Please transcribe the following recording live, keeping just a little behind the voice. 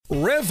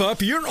Rev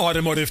up your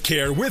automotive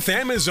care with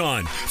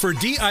Amazon. For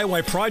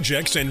DIY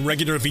projects and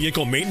regular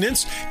vehicle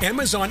maintenance,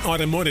 Amazon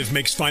Automotive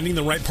makes finding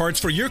the right parts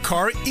for your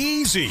car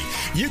easy.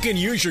 You can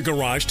use your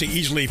garage to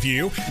easily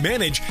view,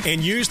 manage,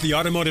 and use the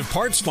automotive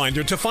parts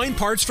finder to find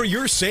parts for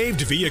your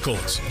saved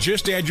vehicles.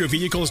 Just add your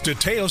vehicle's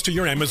details to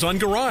your Amazon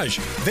garage.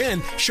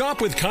 Then shop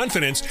with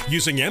confidence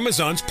using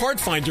Amazon's part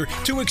finder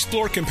to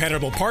explore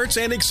compatible parts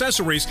and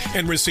accessories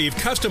and receive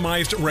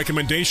customized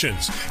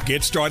recommendations.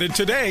 Get started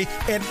today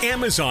at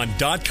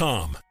Amazon.com.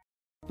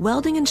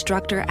 Welding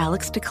instructor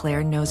Alex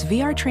DeClaire knows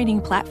VR training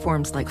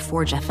platforms like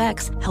Forge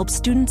FX help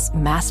students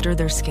master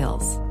their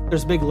skills.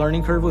 There's a big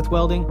learning curve with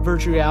welding.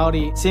 Virtual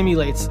reality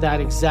simulates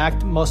that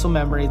exact muscle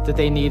memory that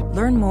they need.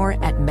 Learn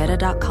more at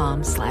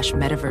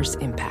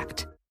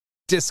meta.com/metaverseimpact.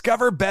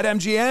 Discover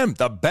BetMGM,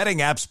 the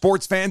betting app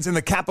sports fans in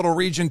the capital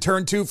region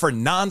turn to for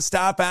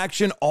nonstop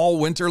action all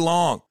winter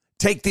long.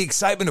 Take the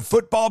excitement of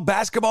football,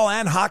 basketball,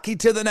 and hockey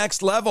to the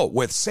next level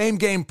with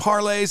same-game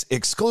parlays,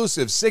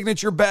 exclusive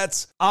signature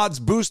bets, odds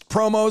boost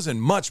promos,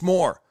 and much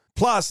more.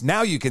 Plus,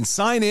 now you can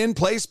sign in,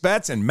 place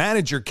bets, and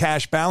manage your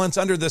cash balance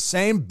under the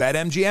same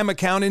BetMGM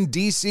account in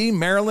D.C.,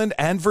 Maryland,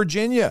 and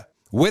Virginia.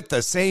 With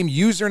the same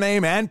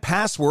username and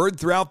password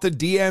throughout the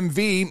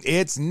DMV,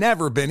 it's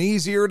never been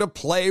easier to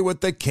play with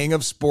the king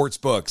of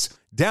sportsbooks.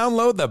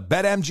 Download the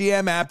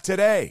BetMGM app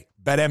today.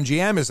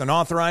 BetMGM is an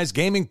authorized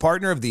gaming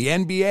partner of the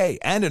NBA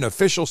and an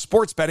official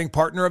sports betting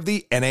partner of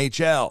the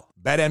NHL.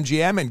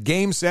 BetMGM and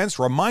GameSense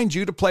remind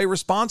you to play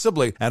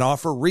responsibly and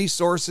offer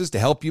resources to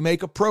help you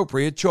make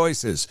appropriate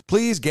choices.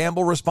 Please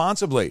gamble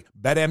responsibly.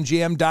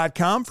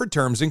 BetMGM.com for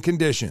terms and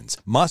conditions.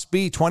 Must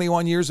be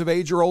 21 years of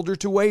age or older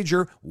to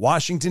wager.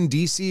 Washington,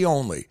 D.C.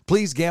 only.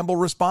 Please gamble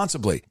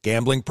responsibly.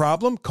 Gambling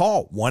problem?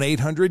 Call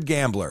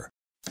 1-800-GAMBLER.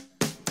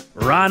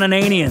 Ron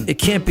Ananian. It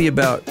can't be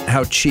about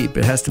how cheap.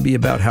 It has to be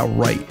about how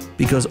right.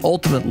 Because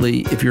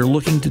ultimately, if you're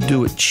looking to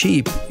do it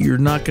cheap, you're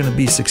not going to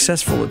be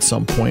successful at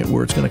some point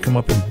where it's going to come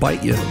up and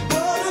bite you.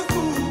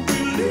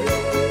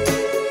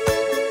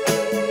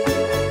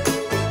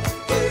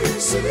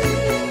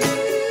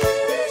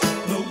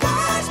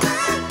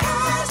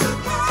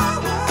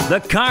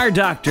 The Car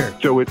Doctor.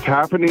 So it's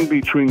happening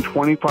between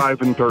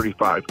 25 and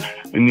 35.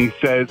 And he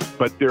says,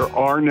 but there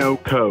are no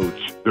codes.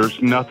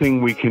 There's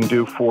nothing we can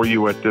do for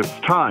you at this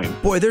time.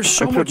 Boy, there's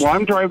so much. Well,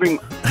 I'm driving.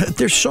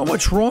 There's so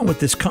much wrong with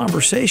this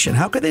conversation.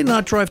 How could they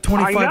not drive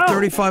 25,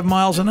 35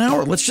 miles an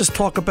hour? Let's just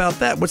talk about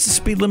that. What's the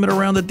speed limit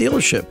around the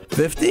dealership?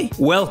 50?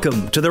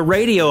 Welcome to the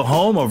radio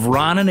home of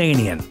Ron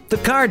Ananian, the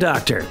Car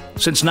Doctor.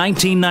 Since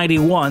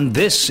 1991,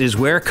 this is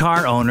where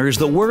car owners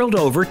the world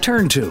over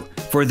turn to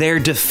for their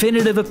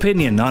definitive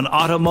opinion on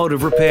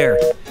automotive repair.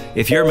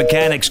 If your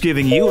mechanic's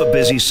giving you a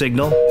busy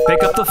signal,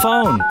 pick up the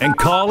phone and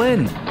call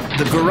in.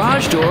 The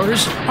garage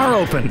doors are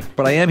open.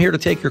 But I am here to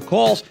take your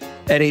calls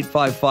at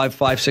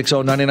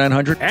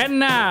 855-560-9900. And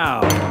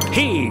now,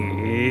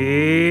 here's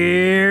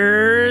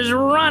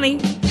Ronnie.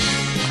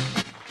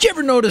 Did you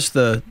ever notice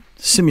the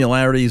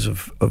similarities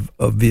of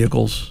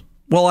vehicles?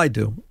 Well, I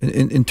do,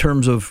 in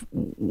terms of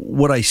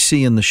what I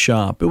see in the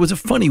shop. It was a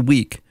funny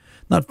week.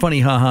 Not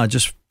funny, haha,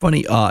 just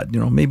funny, odd.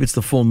 You know, maybe it's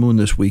the full moon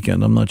this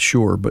weekend. I'm not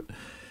sure. But,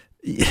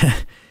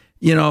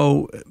 you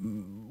know,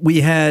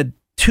 we had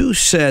two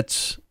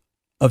sets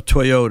of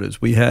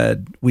Toyotas. We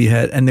had,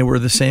 and they were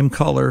the same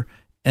color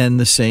and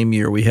the same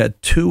year. We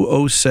had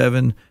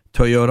 207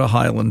 Toyota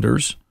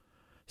Highlanders,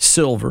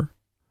 silver.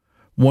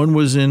 One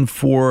was in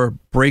for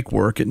brake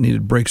work. It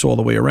needed brakes all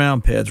the way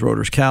around, pads,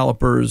 rotors,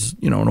 calipers,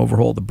 you know, and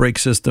overhaul the brake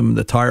system.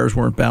 The tires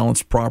weren't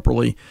balanced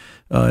properly.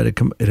 It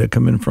had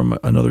come in from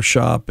another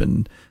shop,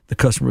 and the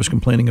customer was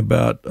complaining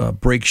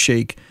about brake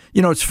shake.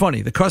 You know, it's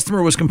funny. The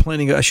customer was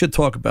complaining. I should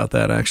talk about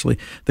that, actually.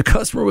 The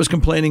customer was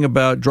complaining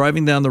about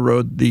driving down the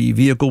road, the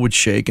vehicle would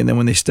shake, and then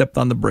when they stepped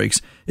on the brakes,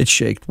 it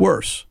shaked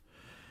worse.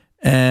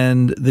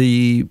 And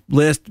the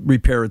last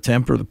repair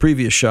attempt, or the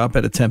previous shop,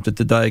 had attempted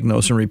to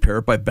diagnose and repair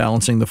it by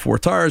balancing the four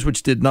tires,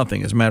 which did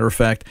nothing. As a matter of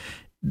fact,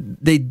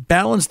 they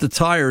balanced the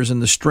tires in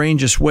the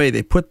strangest way.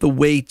 They put the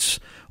weights,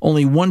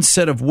 only one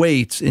set of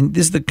weights, and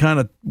this is the kind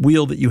of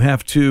wheel that you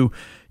have to,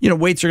 you know,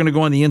 weights are going to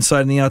go on the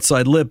inside and the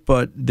outside lip,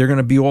 but they're going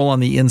to be all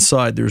on the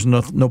inside. There's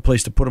no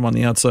place to put them on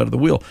the outside of the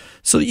wheel.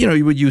 So, you know,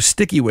 you would use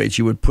sticky weights.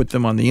 You would put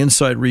them on the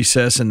inside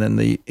recess and then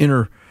the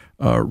inner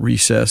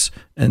recess,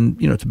 and,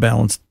 you know, to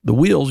balance the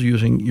wheels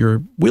using your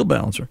wheel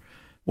balancer.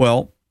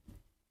 Well,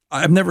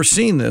 I've never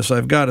seen this,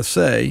 I've got to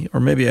say, or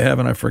maybe I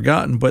haven't, I've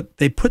forgotten, but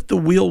they put the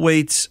wheel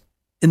weights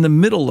in the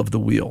middle of the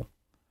wheel.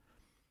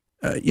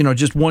 You know,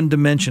 just one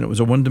dimension. It was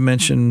a one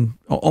dimension,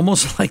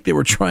 almost like they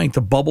were trying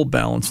to bubble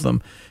balance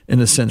them in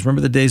a sense.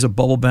 Remember the days of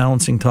bubble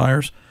balancing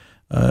tires?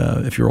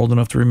 If you're old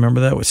enough to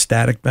remember that, with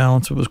static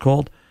balance, it was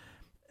called.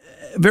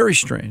 Very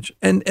strange.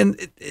 And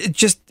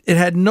it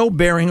had no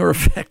bearing or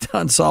effect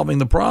on solving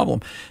the problem.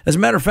 As a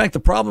matter of fact,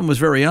 the problem was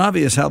very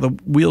obvious, how the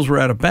wheels were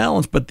out of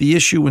balance, but the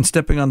issue when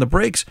stepping on the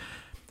brakes,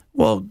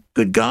 well,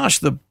 good gosh,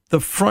 the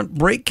front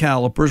brake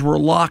calipers were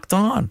locked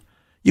on.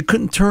 You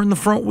couldn't turn the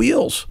front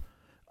wheels.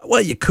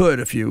 Well, you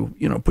could if you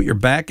put your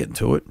back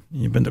into it.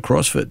 You've been to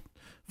CrossFit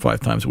 5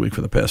 times a week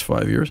for the past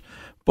 5 years.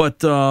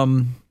 But,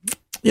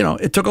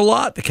 it took a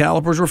lot. The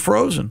calipers were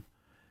frozen.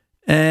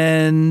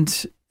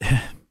 And,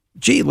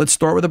 gee, let's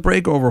start with a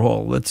brake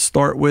overhaul. Let's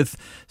start with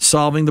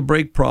solving the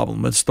brake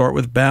problem. Let's start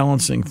with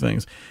balancing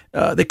things.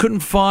 They couldn't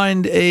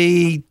find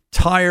a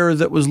tire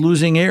that was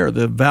losing air.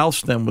 The valve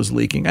stem was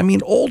leaking. I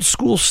mean, old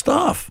school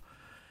stuff.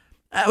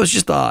 That was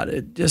just odd.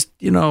 It just,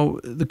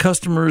 the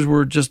customers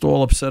were just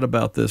all upset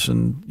about this,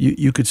 and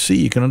you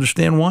can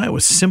understand why. It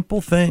was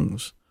simple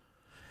things.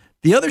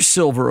 The other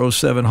silver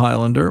 07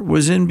 Highlander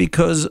was in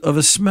because of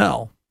a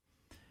smell.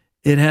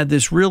 It had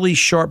this really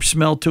sharp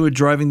smell to it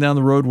driving down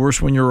the road,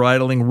 worse when you're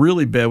idling,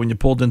 really bad when you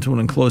pulled into an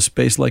enclosed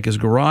space like his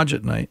garage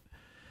at night.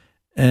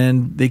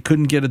 And they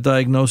couldn't get a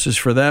diagnosis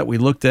for that. We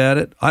looked at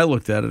it. I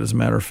looked at it, as a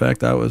matter of fact.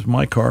 That was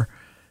my car.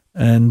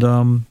 And,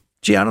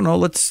 I don't know.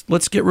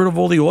 Let's get rid of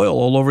all the oil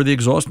all over the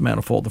exhaust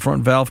manifold. The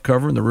front valve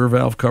cover and the rear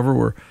valve cover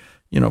were,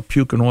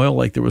 puking oil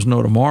like there was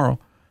no tomorrow.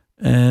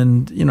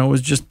 And, it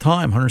was just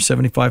time.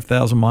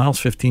 175,000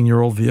 miles,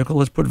 15-year-old vehicle.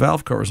 Let's put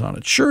valve covers on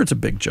it. Sure, it's a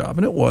big job,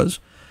 and it was.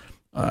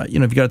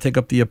 You've got to take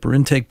up the upper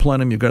intake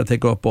plenum. You've got to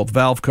take off both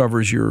valve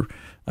covers.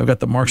 I've got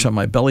the marks on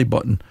my belly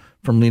button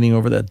from leaning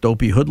over that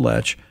dopey hood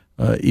latch,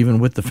 even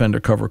with the fender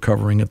cover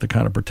covering it to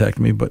kind of protect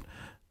me. But,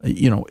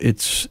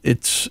 it's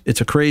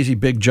a crazy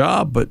big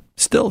job, but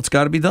still, it's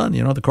got to be done.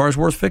 The car's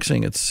worth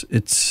fixing. It's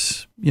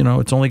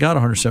only got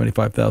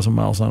 175,000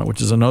 miles on it,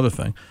 which is another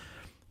thing.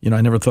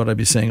 I never thought I'd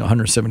be saying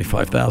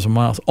 175,000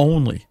 miles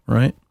only,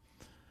 right?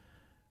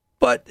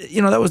 But,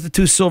 that was the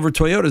 2 silver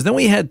Toyotas. Then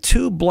we had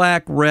 2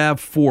 black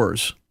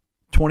RAV4s,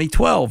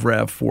 2012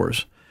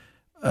 RAV4s.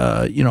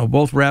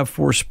 Both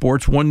RAV4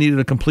 Sports. One needed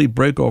a complete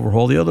brake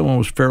overhaul. The other one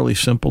was fairly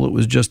simple. It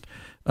was just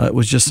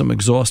some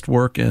exhaust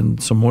work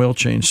and some oil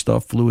change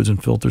stuff, fluids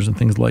and filters and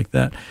things like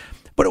that.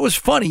 But it was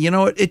funny.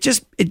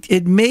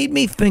 It made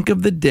me think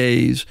of the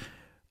days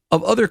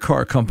of other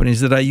car companies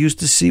that I used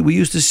to see. We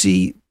used to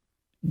see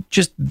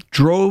just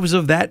droves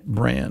of that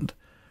brand.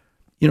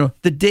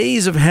 The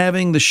days of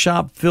having the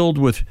shop filled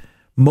with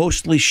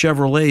mostly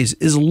Chevrolets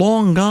is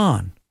long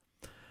gone.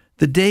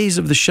 The days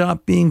of the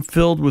shop being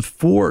filled with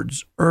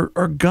Fords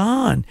are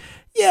gone.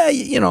 Yeah,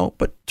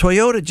 but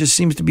Toyota just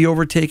seems to be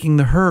overtaking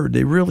the herd.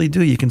 They really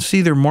do. You can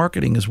see their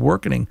marketing is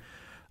working.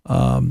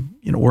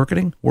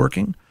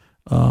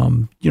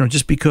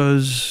 Just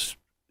because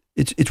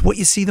it's what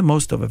you see the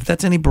most of. If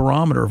that's any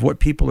barometer of what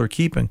people are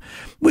keeping.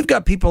 We've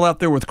got people out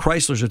there with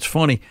Chryslers. It's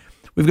funny.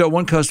 We've got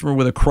one customer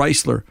with a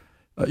Chrysler.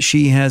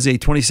 She has a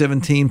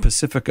 2017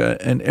 Pacifica,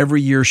 and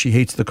every year she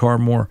hates the car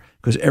more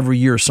because every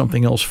year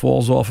something else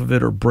falls off of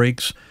it or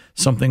breaks,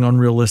 something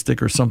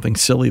unrealistic or something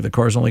silly. The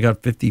car's only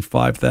got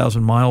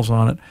 55,000 miles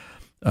on it.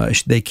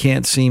 They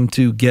can't seem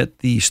to get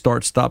the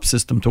start-stop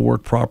system to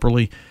work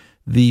properly.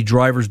 The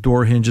driver's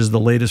door hinge is the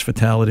latest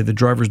fatality. The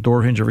driver's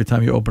door hinge, every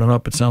time you open it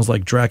up, it sounds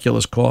like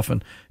Dracula's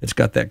coffin. It's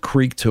got that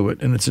creak to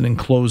it, and it's an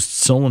enclosed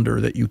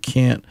cylinder that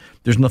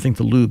there's nothing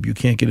to lube. You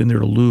can't get in there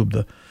to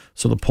lube.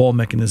 So the pawl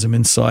mechanism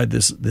inside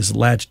this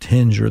latched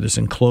hinge, or this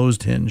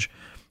enclosed hinge,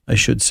 I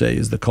should say,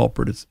 is the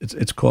culprit.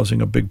 It's causing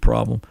a big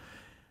problem.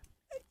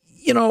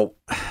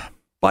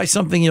 Buy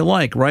something you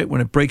like, right?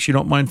 When it breaks, you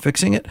don't mind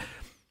fixing it.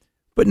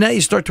 But now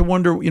you start to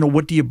wonder,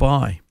 what do you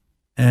buy?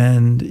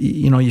 And,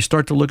 you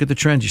start to look at the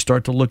trends. You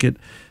start to look at,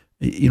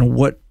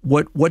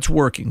 what's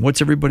working?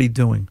 What's everybody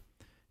doing?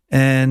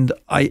 And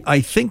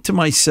I think to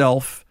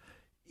myself,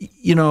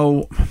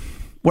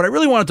 what I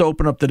really wanted to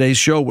open up today's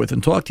show with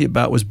and talk to you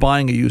about was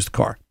buying a used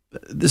car.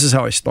 This is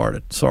how I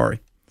started. Sorry.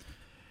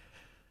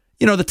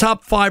 The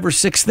top 5 or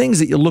 6 things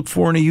that you look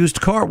for in a used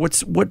car.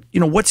 What's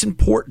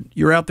important?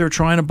 You're out there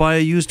trying to buy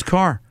a used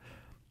car.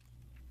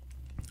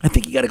 I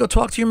think you got to go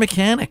talk to your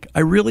mechanic.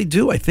 I really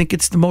do. I think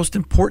it's the most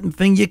important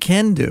thing you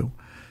can do.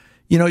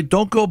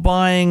 Don't go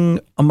buying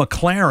a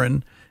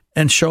McLaren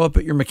and show up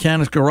at your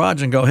mechanic's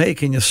garage and go, hey,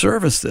 can you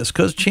service this?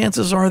 Because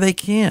chances are they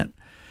can't.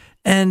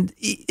 And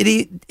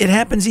it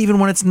happens even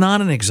when it's not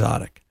an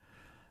exotic,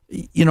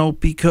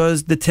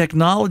 because the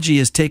technology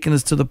has taken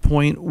us to the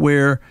point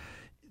where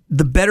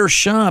the better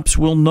shops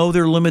will know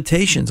their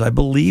limitations. I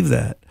believe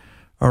that.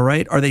 All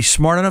right. Are they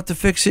smart enough to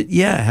fix it?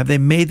 Yeah. Have they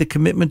made the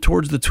commitment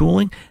towards the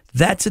tooling?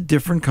 That's a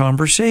different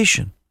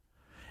conversation.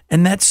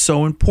 And that's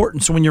so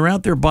important. So when you're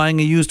out there buying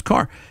a used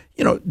car,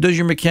 does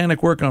your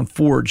mechanic work on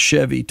Ford,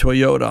 Chevy,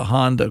 Toyota,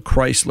 Honda,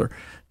 Chrysler,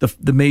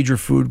 the major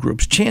food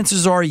groups?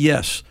 Chances are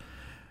yes.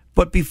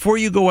 But before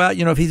you go out,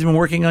 if he's been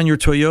working on your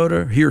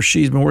Toyota, he or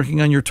she's been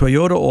working on your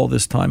Toyota all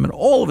this time, and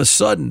all of a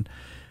sudden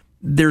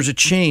there's a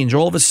change.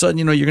 All of a sudden,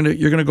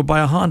 you're gonna go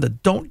buy a Honda.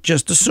 Don't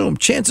just assume.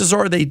 Chances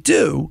are they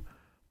do,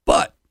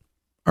 but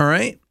all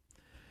right,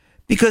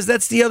 because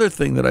that's the other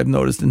thing that I've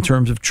noticed in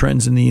terms of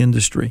trends in the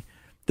industry.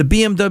 The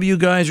BMW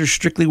guys are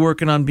strictly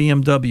working on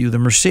BMW. The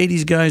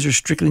Mercedes guys are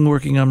strictly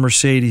working on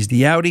Mercedes.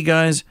 The Audi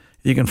guys,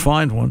 if you can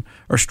find one,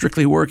 are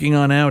strictly working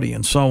on Audi,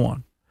 and so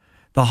on.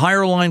 The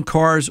higher line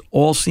cars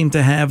all seem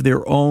to have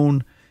their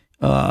own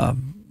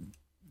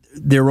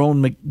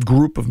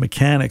group of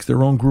mechanics,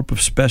 their own group of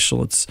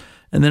specialists,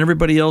 and then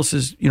everybody else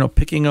is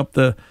picking up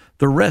the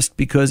the rest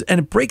and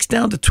it breaks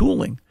down to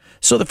tooling.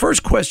 So the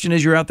first question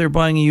is, you're out there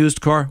buying a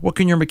used car. What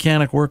can your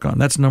mechanic work on?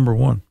 That's number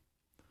one.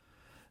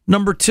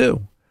 Number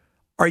two,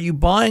 are you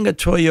buying a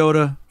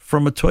Toyota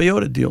from a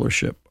Toyota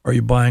dealership? Are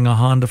you buying a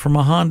Honda from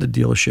a Honda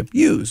dealership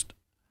used?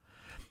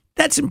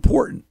 That's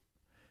important,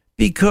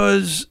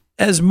 because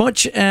as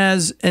much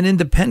as an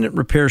independent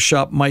repair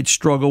shop might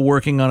struggle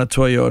working on a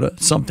Toyota,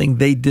 something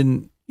they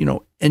didn't,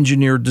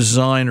 engineer,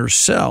 design, or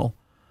sell,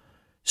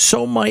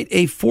 so might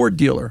a Ford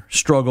dealer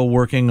struggle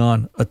working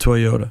on a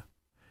Toyota,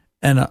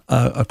 and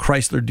a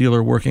Chrysler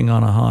dealer working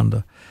on a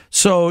Honda.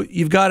 So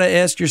you've got to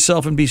ask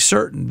yourself and be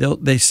certain.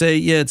 They say,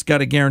 yeah, it's got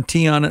a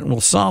guarantee on it and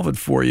we'll solve it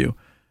for you.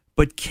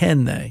 But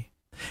can they?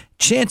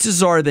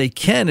 Chances are they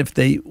can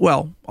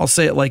I'll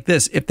say it like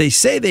this. If they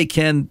say they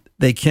can,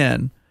 they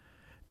can.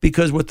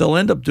 Because what they'll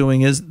end up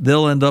doing is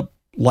they'll end up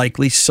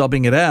likely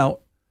subbing it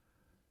out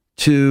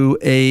to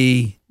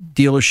a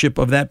dealership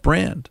of that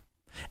brand.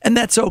 And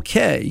that's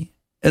okay,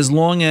 as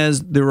long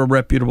as they're a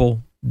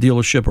reputable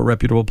dealership, a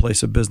reputable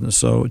place of business.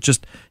 So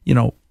just,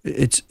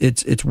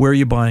 it's where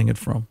you're buying it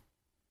from.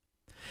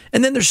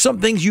 And then there's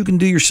some things you can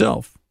do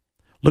yourself.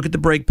 Look at the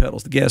brake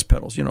pedals, the gas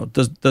pedals.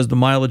 Does the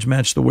mileage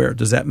match the wear?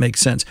 Does that make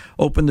sense?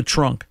 Open the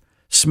trunk,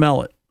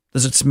 smell it.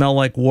 Does it smell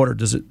like water?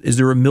 Is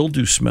there a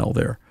mildew smell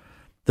there?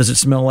 Does it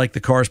smell like the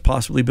car's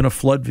possibly been a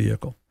flood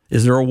vehicle?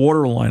 Is there a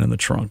water line in the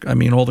trunk? I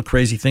mean, all the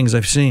crazy things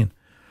I've seen.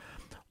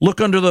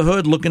 Look under the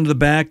hood, look into the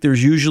back.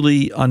 There's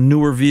usually, on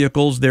newer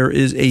vehicles, there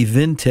is a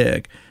VIN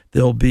tag.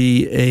 There'll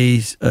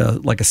be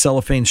like a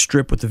cellophane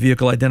strip with the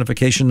vehicle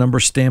identification number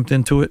stamped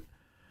into it.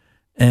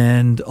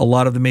 And a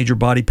lot of the major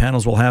body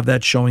panels will have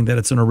that, showing that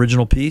it's an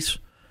original piece.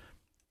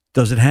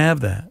 Does it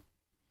have that?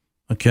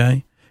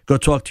 Okay. Go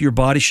talk to your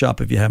body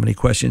shop if you have any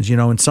questions.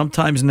 And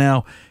sometimes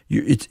now,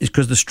 it's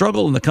because the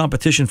struggle and the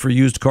competition for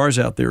used cars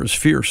out there is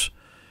fierce,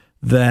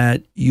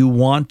 that you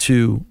want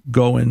to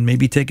go and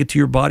maybe take it to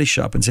your body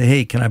shop and say,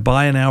 hey, can I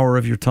buy an hour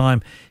of your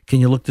time? Can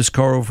you look this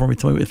car over for me?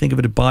 Tell me what you think of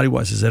it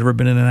body-wise. Has it ever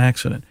been in an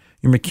accident?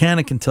 Your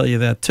mechanic can tell you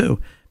that too.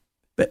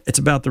 But it's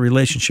about the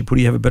relationship. Who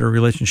do you have a better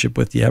relationship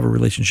with? Do you have a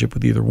relationship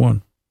with either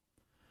one?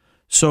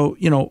 So,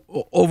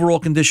 overall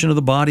condition of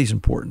the body is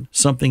important.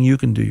 Something you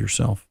can do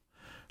yourself.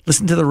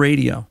 Listen to the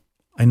radio.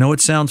 I know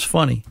it sounds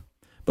funny,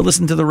 but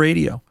listen to the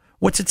radio.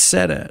 What's it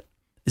set at?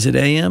 Is it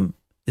AM?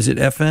 Is it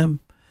FM?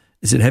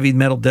 Is it heavy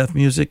metal death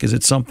music? Is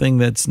it something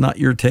that's not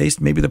your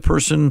taste? Maybe the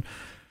person,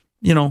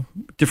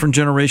 different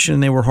generation,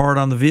 they were hard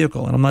on the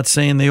vehicle. And I'm not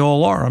saying they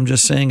all are. I'm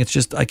just saying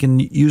I can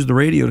use the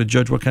radio to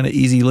judge what kind of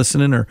easy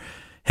listening or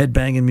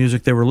headbanging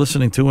music they were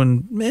listening to.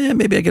 And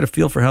maybe I get a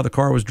feel for how the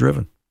car was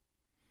driven.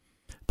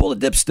 Pull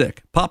the dipstick.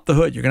 Pop the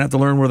hood. You're going to have to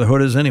learn where the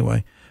hood is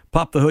anyway.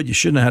 Pop the hood. You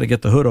should know how to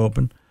get the hood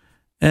open.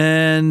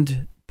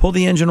 And pull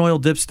the engine oil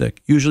dipstick,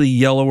 usually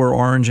yellow or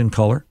orange in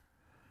color,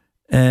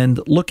 and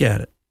look at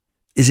it.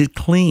 Is it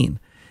clean?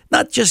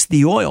 Not just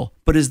the oil,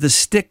 but is the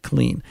stick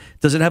clean?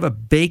 Does it have a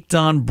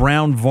baked-on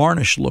brown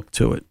varnish look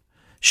to it,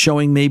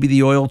 showing maybe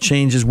the oil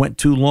changes went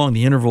too long,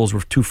 the intervals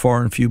were too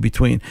far and few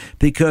between?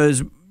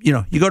 Because,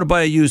 you go to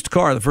buy a used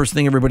car, the first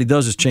thing everybody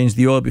does is change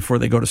the oil before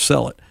they go to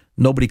sell it.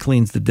 Nobody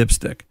cleans the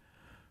dipstick,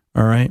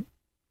 all right?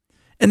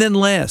 And then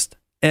last,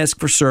 ask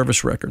for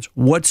service records.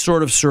 What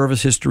sort of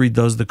service history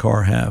does the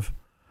car have,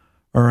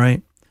 all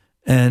right?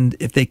 And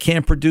if they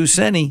can't produce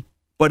any,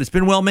 but it's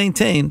been well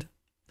maintained,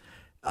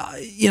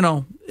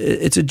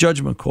 it's a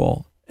judgment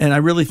call. And I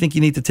really think you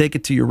need to take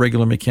it to your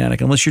regular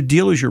mechanic, unless your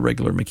dealer's your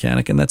regular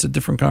mechanic, and that's a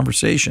different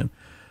conversation.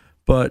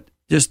 But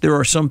just there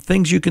are some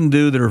things you can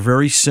do that are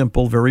very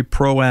simple, very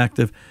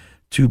proactive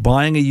to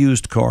buying a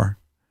used car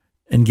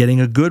and getting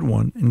a good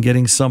one and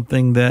getting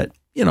something that,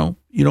 you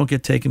don't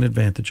get taken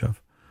advantage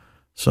of.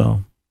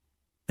 So,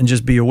 and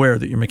just be aware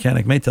that your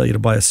mechanic may tell you to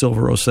buy a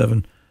silver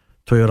 07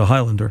 Toyota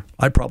Highlander.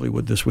 I probably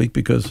would this week,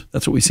 because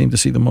that's what we seem to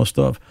see the most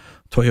of,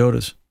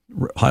 Toyotas.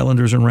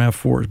 Highlanders and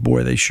RAV4s.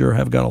 Boy, they sure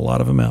have got a lot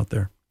of them out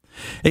there.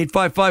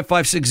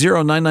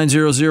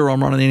 855-560-9900.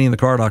 I'm Ron Ananian, the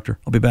Car Doctor.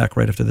 I'll be back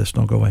right after this.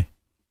 Don't go away.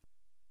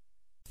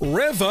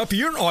 Rev up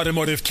your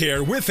automotive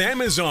care with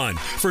Amazon.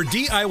 For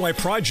DIY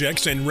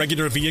projects and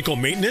regular vehicle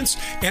maintenance,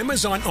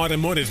 Amazon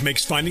Automotive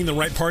makes finding the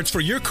right parts for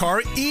your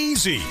car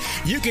easy.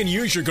 You can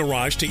use your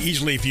garage to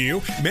easily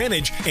view,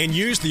 manage, and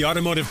use the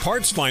automotive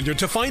parts finder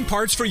to find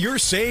parts for your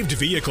saved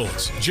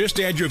vehicles.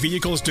 Just add your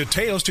vehicle's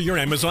details to your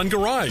Amazon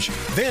garage.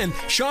 Then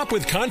shop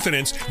with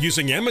confidence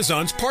using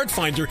Amazon's part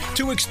finder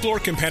to explore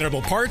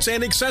compatible parts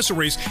and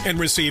accessories and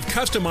receive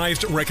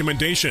customized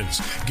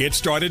recommendations. Get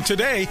started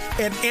today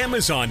at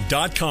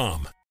Amazon.com.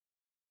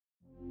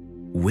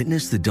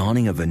 Witness the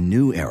dawning of a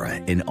new era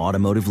in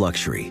automotive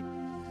luxury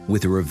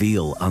with a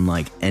reveal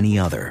unlike any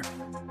other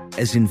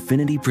as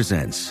Infiniti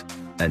presents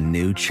a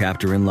new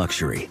chapter in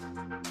luxury,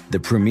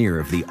 the premiere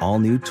of the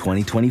all-new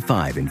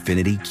 2025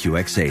 Infiniti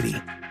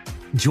QX80.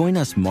 Join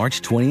us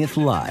March 20th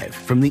live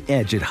from the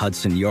Edge at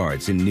Hudson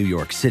Yards in New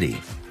York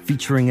City,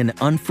 featuring an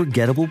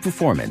unforgettable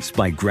performance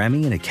by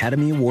Grammy and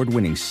Academy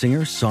Award-winning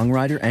singer,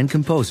 songwriter, and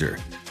composer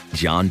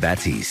John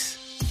Batiste.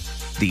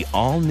 The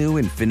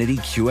all-new Infiniti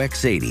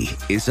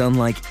QX80 is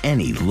unlike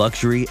any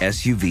luxury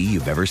SUV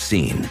you've ever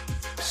seen.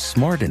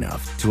 Smart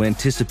enough to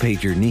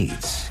anticipate your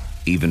needs,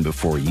 even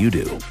before you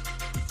do.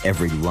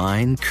 Every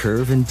line,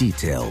 curve, and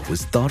detail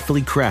was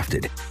thoughtfully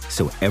crafted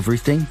so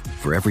everything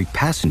for every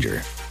passenger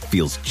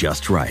feels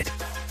just right.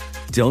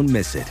 Don't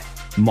miss it.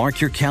 Mark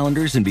your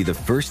calendars and be the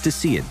first to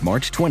see it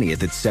March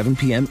 20th at 7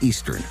 p.m.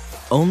 Eastern,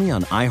 only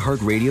on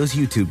iHeartRadio's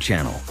YouTube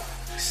channel.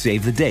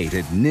 Save the date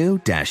at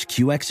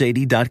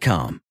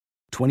new-QX80.com.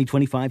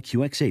 2025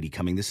 QX80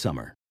 coming this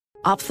summer.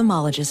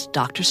 Ophthalmologist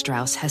Dr.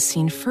 Strauss has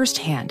seen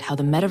firsthand how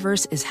the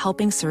metaverse is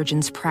helping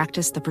surgeons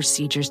practice the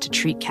procedures to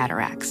treat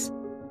cataracts.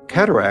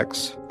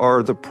 Cataracts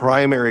are the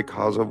primary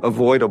cause of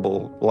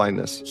avoidable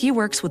blindness. He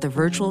works with a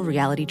virtual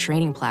reality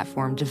training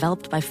platform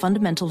developed by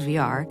Fundamental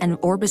VR and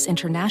Orbis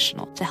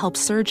International to help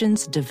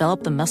surgeons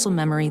develop the muscle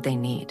memory they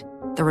need.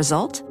 The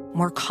result?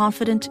 More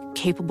confident,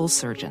 capable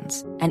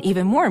surgeons. And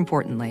even more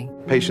importantly,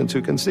 patients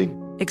who can see.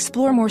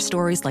 Explore more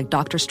stories like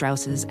Dr.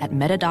 Strauss's at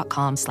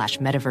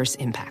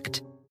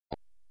meta.com/metaverseimpact.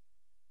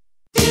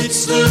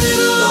 It's the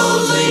little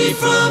old lady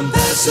from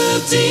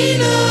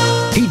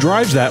Pasadena. He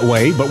drives that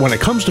way, but when it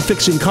comes to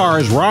fixing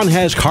cars, Ron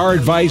has car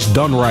advice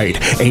done right.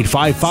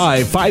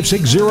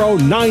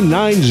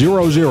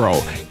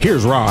 855-560-9900.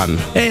 Here's Ron.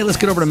 Hey, let's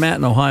get over to Matt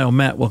in Ohio.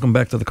 Matt, welcome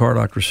back to the Car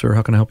Doctor, sir.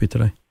 How can I help you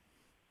today?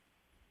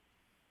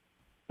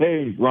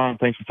 Hey, Ron,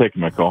 thanks for taking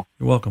my call.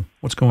 You're welcome.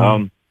 What's going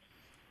on?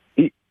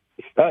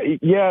 I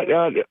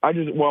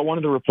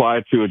wanted to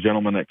reply to a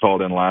gentleman that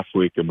called in last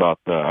week about,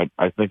 I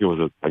think it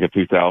was a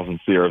 2000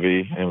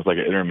 CRV, and it was like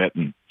an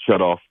intermittent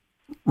shutoff.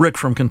 Rick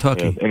from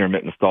Kentucky.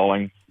 Intermittent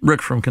stalling.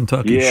 Rick from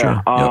Kentucky, yeah,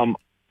 sure. Yep.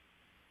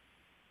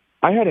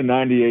 I had a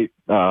 98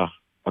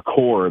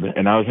 Accord,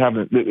 and I was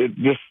having,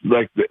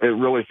 it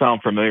really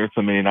sounded familiar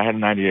to me, and I had a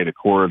 98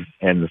 Accord,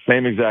 and the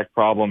same exact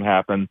problem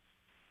happened.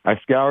 I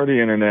scoured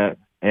the internet,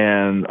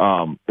 and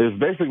it was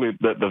basically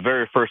the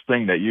very first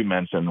thing that you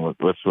mentioned,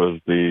 which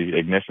was the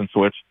ignition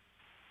switch.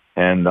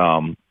 And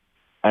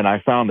I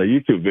found a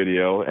YouTube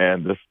video,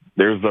 and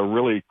there's a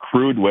really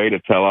crude way to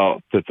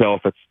tell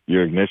if it's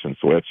your ignition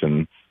switch.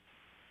 And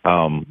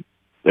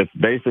it's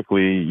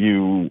basically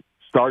you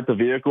start the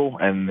vehicle,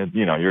 and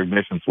your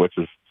ignition switch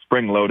is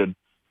spring loaded.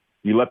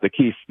 You let the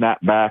key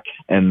snap back,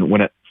 and when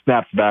it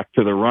snaps back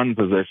to the run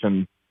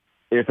position,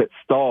 if it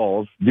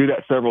stalls, do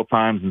that several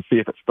times and see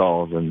if it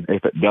stalls. And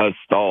if it does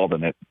stall,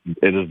 then it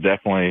is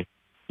definitely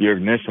your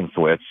ignition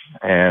switch.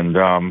 And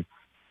I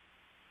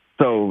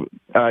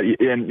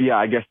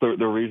guess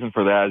the reason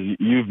for that is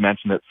you've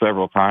mentioned it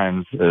several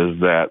times, is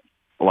that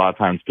a lot of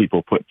times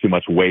people put too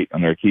much weight on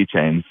their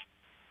keychains,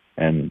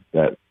 and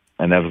that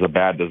was a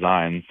bad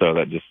design. So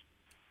that just,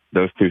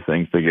 those two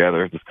things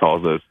together just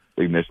cause those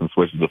ignition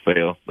switches to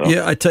fail. So,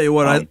 yeah, I tell you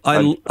what, I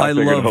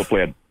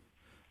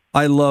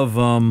love.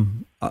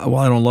 Well,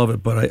 I don't love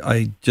it, but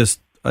I just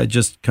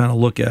kind of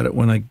look at it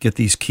when I get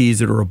these keys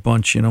that are a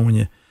bunch.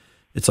 When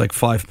it's like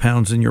 5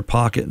 pounds in your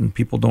pocket, and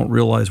people don't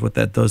realize what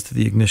that does to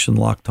the ignition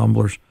lock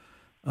tumblers.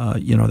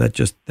 That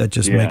just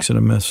makes it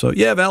a mess. So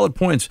yeah, valid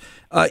points.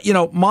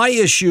 My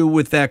issue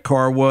with that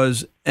car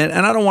was, and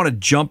I don't want to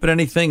jump at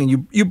anything,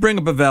 and you bring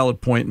up a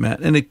valid point,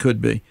 Matt, and it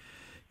could be,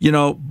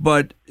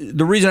 but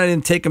the reason I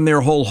didn't take them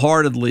there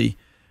wholeheartedly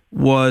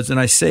was, and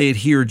I say it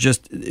here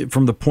just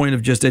from the point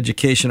of just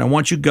education, I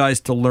want you guys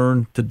to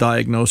learn to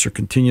diagnose, or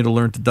continue to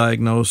learn to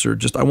diagnose, or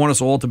just, I want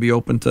us all to be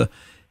open to,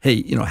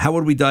 hey, how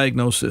would we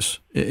diagnose this?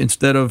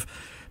 Instead of,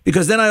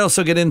 because then I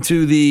also get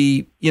into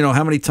the,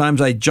 how many times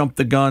I jump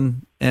the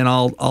gun, and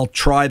I'll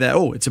try that.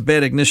 Oh, it's a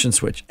bad ignition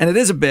switch. And it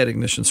is a bad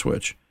ignition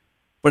switch,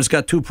 but it's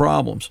got two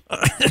problems.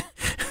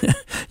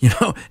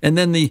 And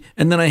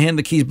then I hand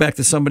the keys back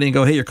to somebody and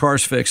go, hey, your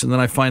car's fixed. And then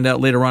I find out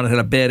later on it had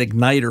a bad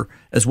igniter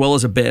as well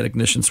as a bad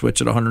ignition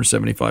switch at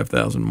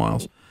 175,000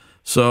 miles.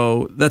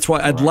 So that's why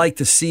I'd like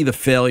to see the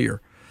failure.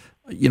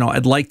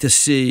 I'd like to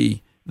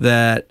see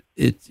that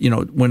it,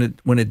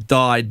 when it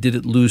died, did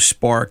it lose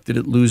spark? Did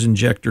it lose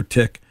injector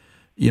tick?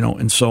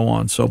 And so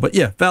on. So, but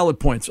yeah, valid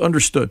points.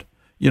 Understood.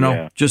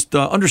 Just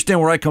understand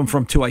where I come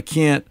from too. I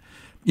can't,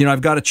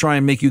 I've got to try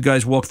and make you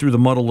guys walk through the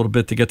mud a little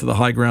bit to get to the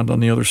high ground on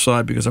the other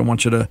side, because I don't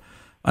want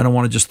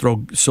to just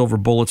throw silver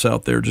bullets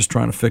out there just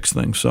trying to fix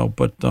things. So,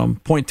 but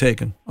point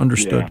taken,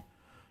 understood. Yeah.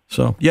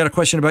 So, you had a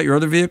question about your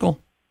other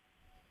vehicle?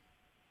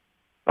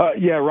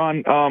 Yeah,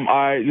 Ron.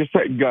 I just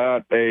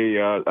got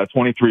a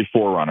 23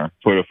 4Runner,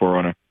 Toyota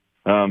 4Runner,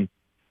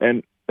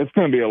 and it's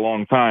going to be a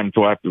long time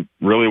till I have to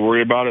really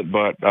worry about it.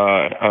 But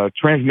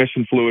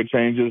transmission fluid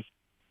changes,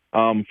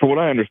 for what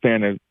I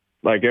understand, is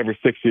like every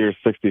 6 years,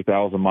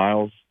 60,000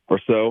 miles or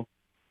so.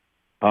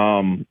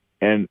 And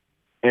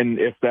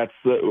if that's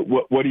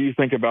what do you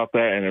think about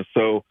that? And if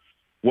so,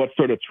 what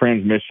sort of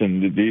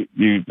transmission do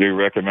you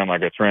recommend?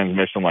 Like a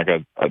transmission, like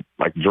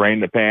like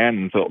drain the pan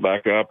and fill it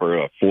back up,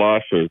 or a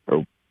flush, or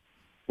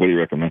what do you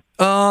recommend?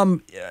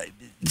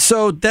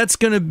 So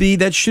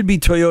that should be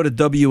Toyota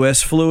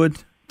WS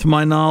fluid, to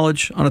my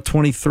knowledge, on a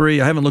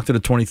 23. I haven't looked at a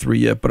 23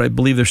 yet, but I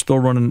believe they're still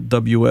running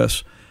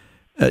WS.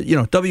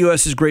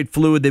 WS is great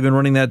fluid. They've been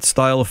running that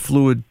style of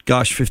fluid,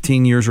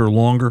 15 years or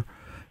longer,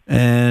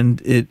 and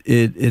it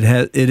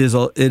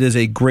is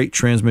a great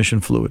transmission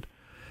fluid.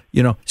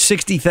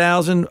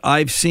 60,000.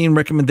 I've seen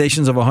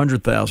recommendations of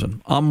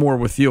 100,000. I'm more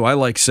with you. I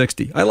like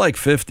 60. I like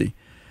 50.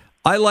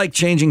 I like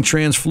changing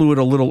trans fluid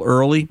a little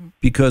early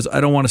because I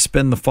don't want to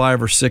spend the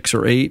 $5,000 or $6,000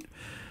 or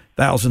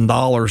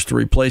 $8,000 to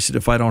replace it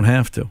if I don't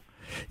have to.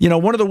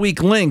 One of the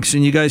weak links,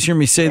 and you guys hear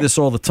me say this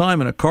all the time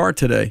in a car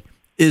today,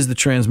 is the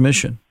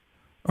transmission.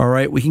 All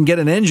right, we can get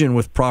an engine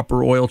with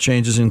proper oil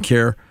changes and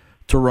care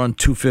to run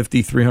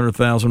 250,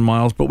 300,000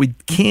 miles, but we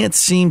can't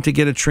seem to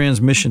get a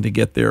transmission to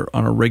get there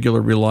on a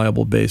regular,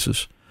 reliable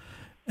basis.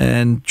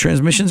 And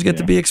transmissions get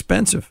to be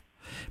expensive.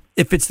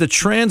 If it's the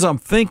trans I'm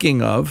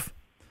thinking of,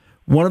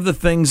 one of the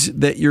things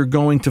that you're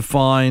going to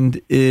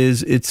find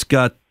is it's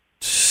got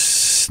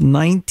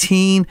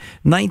 19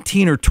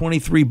 or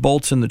 23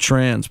 bolts in the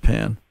trans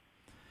pan.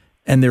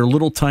 And they're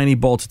little tiny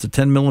bolts. It's a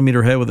 10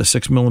 millimeter head with a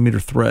 6 millimeter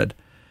thread.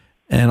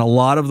 And a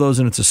lot of those,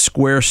 and it's a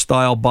square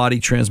style body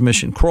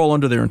transmission. Crawl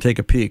under there and take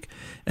a peek.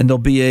 And there'll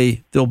be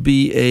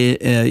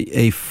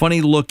a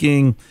funny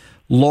looking,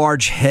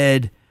 large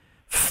head,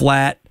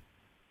 flat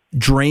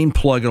drain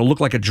plug. It'll look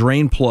like a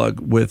drain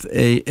plug with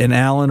an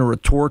Allen or a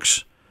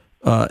Torx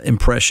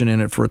impression in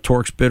it for a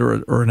Torx bit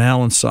or an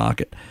Allen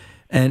socket.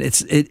 And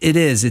it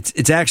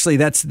is actually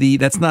that's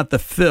not the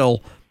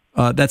fill.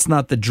 That's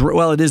not the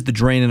well, it is the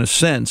drain in a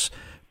sense.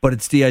 But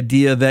it's the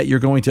idea that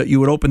you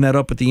would open that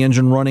up with the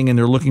engine running and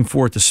they're looking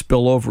for it to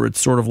spill over.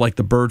 It's sort of like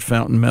the bird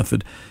fountain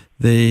method.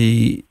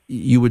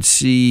 You would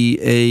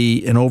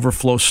see an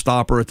overflow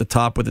stopper at the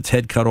top with its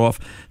head cut off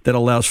that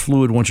allows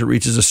fluid, once it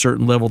reaches a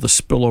certain level, to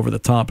spill over the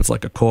top. It's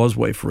like a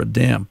causeway for a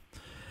dam.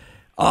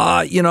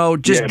 Because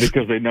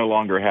they no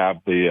longer have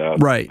the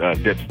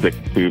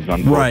dipstick tubes,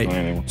 unfortunately.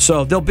 Anymore.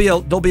 So there'll be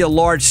a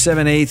large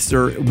 7/8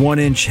 or 1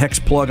 inch hex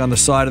plug on the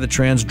side of the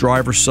trans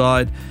driver's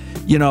side.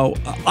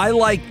 I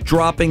like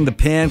dropping the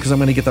pan because I'm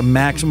going to get the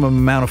maximum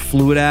amount of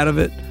fluid out of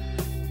it,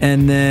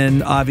 and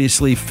then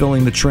obviously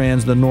filling the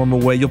trans the normal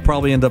way. You'll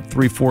probably end up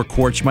 3-4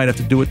 quarts. You might have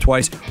to do it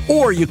twice,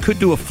 or you could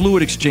do a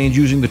fluid exchange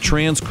using the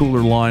trans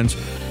cooler lines,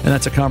 and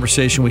that's a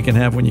conversation we can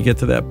have when you get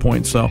to that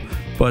point. So.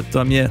 But,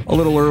 a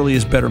little early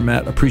is better,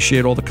 Matt.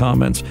 Appreciate all the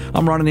comments.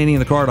 I'm Ron Ananian,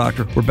 the Car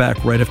Doctor. We're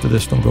back right after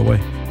this. Don't go away.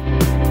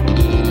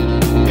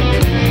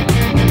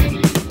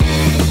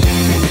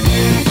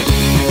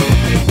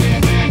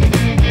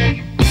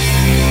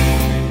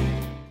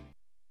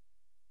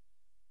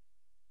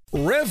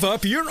 Rev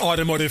up your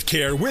automotive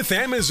care with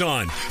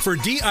Amazon. For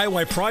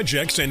DIY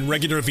projects and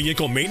regular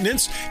vehicle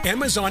maintenance,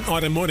 Amazon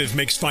Automotive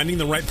makes finding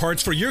the right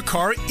parts for your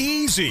car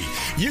easy.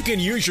 You can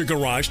use your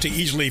garage to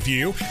easily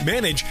view,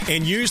 manage,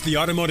 and use the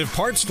automotive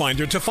parts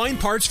finder to find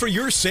parts for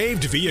your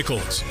saved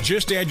vehicles.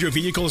 Just add your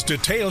vehicle's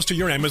details to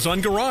your Amazon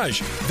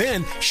garage.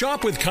 Then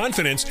shop with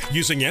confidence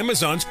using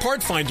Amazon's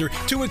part finder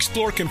to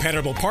explore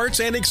compatible parts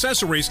and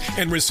accessories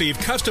and receive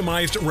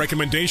customized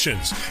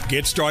recommendations.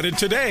 Get started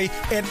today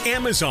at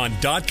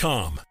Amazon.com.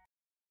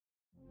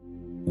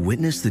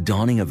 Witness the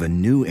dawning of a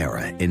new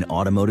era in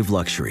automotive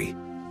luxury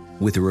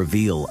with a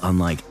reveal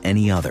unlike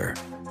any other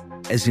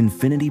as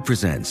Infiniti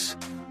presents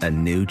a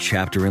new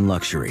chapter in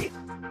luxury,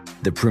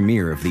 the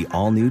premiere of the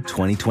all-new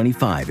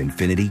 2025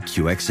 Infiniti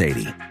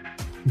QX80.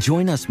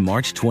 Join us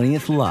March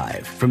 20th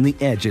live from the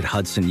Edge at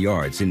Hudson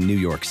Yards in New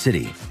York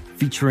City,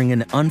 featuring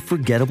an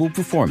unforgettable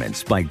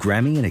performance by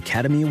Grammy and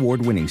Academy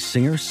Award-winning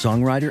singer,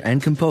 songwriter,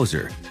 and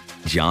composer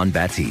Jon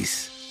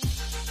Batiste.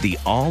 The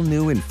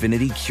all-new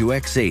Infiniti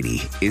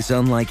QX80 is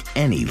unlike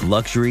any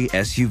luxury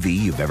SUV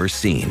you've ever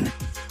seen.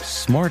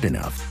 Smart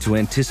enough to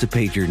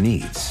anticipate your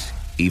needs,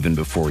 even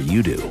before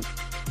you do.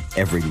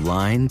 Every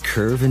line,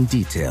 curve, and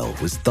detail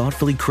was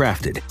thoughtfully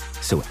crafted,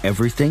 so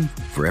everything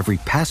for every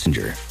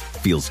passenger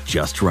feels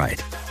just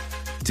right.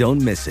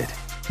 Don't miss it.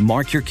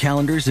 Mark your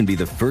calendars and be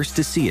the first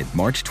to see it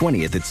March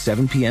 20th at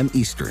 7 p.m.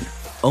 Eastern,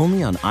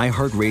 only on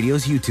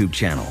iHeartRadio's YouTube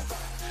channel.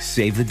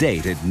 Save the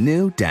date at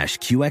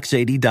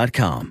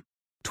new-QX80.com.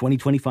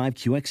 2025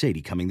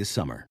 QX80 coming this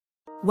summer.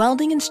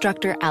 Welding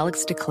instructor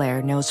Alex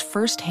DeClaire knows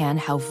firsthand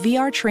how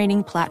VR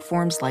training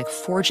platforms like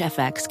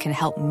ForgeFX can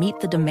help meet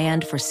the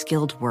demand for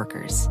skilled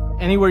workers.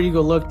 Anywhere you go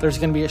look, there's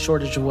going to be a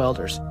shortage of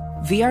welders.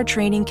 VR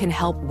training can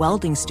help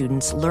welding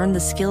students learn the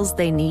skills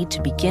they need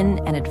to begin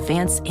and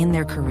advance in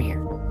their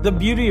career. The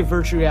beauty of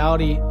virtual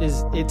reality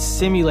is it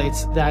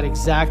simulates that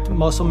exact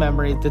muscle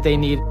memory that they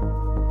need.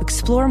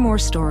 Explore more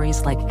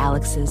stories like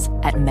Alex's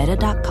at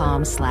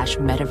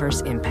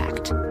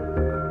meta.com/metaverseimpact.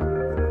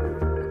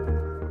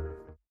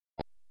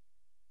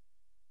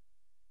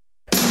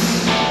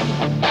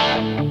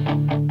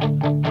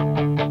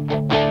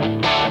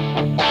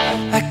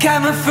 I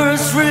got my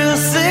first real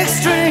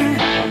six-string,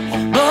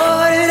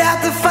 bought it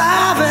at the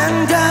 5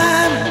 and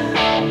dime,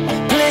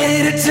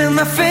 played it till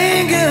my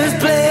fingers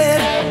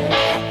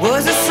bled,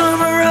 was the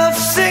summer of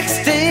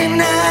 69.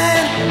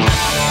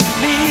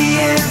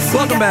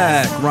 Welcome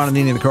back. Ron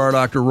Ananian, the Car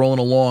Doctor, rolling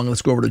along.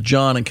 Let's go over to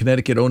John in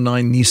Connecticut,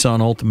 09 Nissan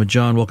Altima.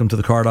 John, welcome to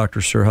the Car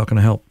Doctor, sir. How can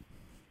I help?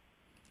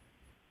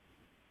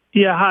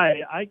 Yeah,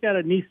 hi. I got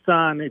a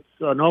Nissan. It's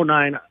an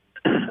 09.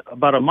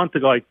 About a month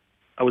ago,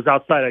 I was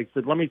outside. I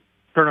said, let me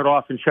turn it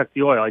off and check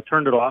the oil. I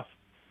turned it off,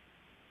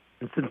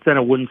 and since then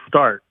it wouldn't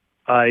start.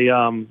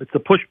 It's a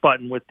push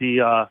button with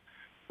the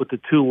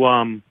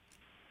two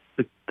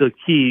the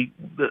key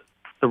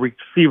the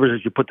receivers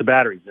as you put the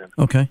batteries in.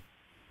 Okay.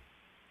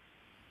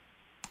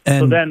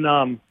 And so then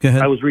go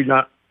ahead. I was reading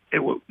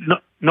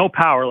no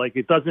power. Like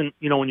it doesn't,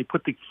 when you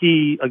put the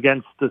key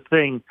against the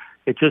thing,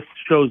 it just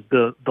shows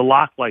the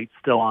lock light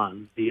still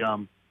on, the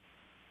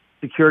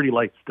security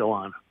light still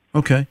on.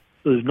 Okay.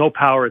 So there's no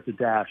power at the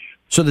dash.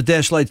 So the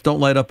dash lights don't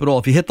light up at all.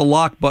 If you hit the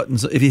lock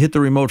buttons, if you hit the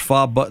remote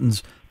fob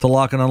buttons to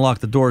lock and unlock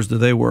the doors, do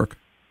they work?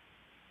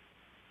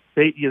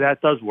 That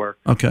does work.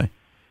 Okay.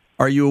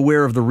 Are you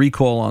aware of the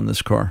recall on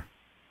this car?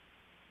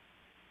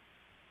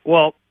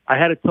 Well, I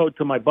had it towed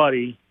to my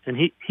buddy, and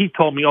he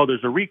told me,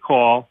 there's a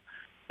recall.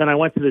 Then I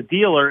went to the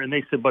dealer, and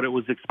they said, but it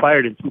was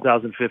expired in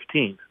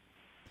 2015.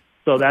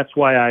 So that's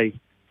why I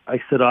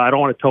said, I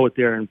don't want to tow it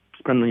there and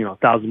spend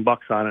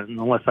 $1,000 on it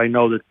unless I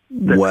know that.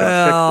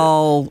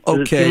 Well,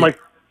 okay. Like,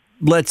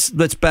 let's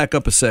back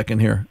up a second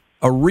here.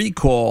 A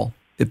recall,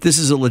 if this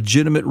is a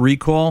legitimate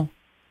recall,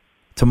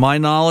 to my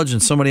knowledge,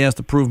 and somebody has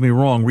to prove me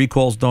wrong,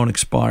 recalls don't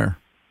expire.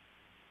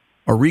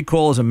 A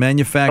recall is a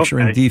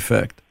manufacturing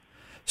defect.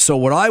 So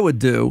what I would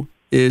do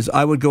is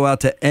I would go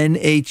out to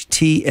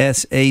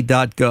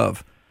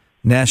NHTSA.gov,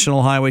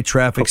 National Highway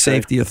Traffic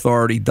Safety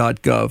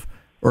Authority.gov,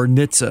 or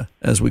NHTSA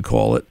as we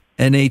call it,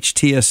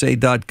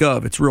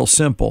 NHTSA.gov. It's real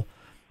simple.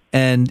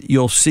 And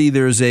you'll see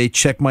there's a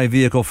Check My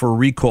Vehicle for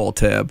Recall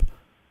tab.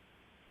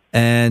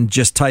 And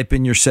just type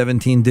in your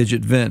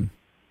 17-digit VIN.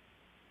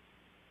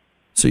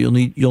 So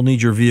you'll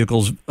need your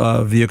vehicle's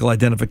vehicle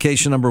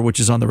identification number, which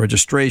is on the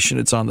registration.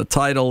 It's on the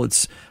title.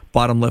 It's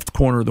bottom left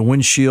corner of the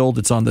windshield.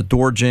 It's on the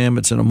door jamb.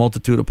 It's in a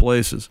multitude of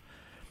places.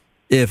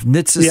 If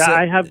NHTSA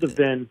I have the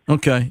VIN.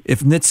 Okay. If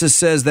NHTSA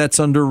says that's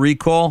under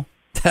recall,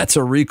 that's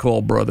a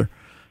recall, brother.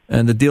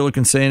 And the dealer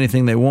can say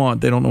anything they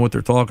want. They don't know what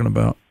they're talking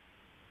about.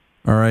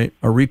 All right?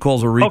 A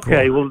recall's a recall.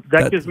 Okay. Well,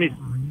 that gives me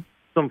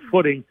some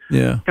footing.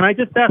 Yeah. Can I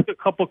just ask a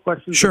couple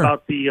questions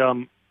about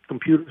the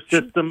computer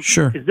system?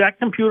 Sure. Is that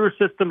computer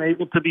system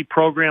able to be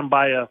programmed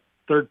by a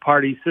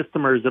third-party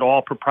system, or is it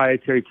all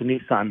proprietary to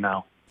Nissan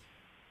now?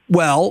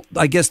 Well,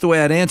 I guess the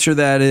way I'd answer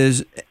that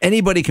is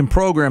anybody can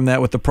program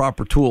that with the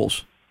proper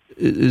tools.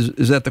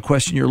 Is that the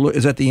question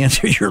is that the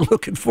answer you're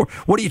looking for?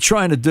 What are you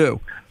trying to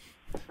do?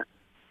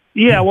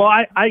 Yeah, well,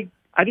 I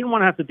didn't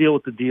want to have to deal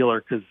with the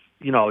dealer because,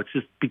 it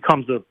just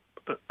becomes a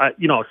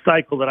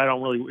cycle that I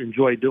don't really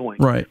enjoy doing.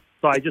 Right.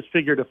 So I just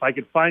figured if I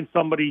could find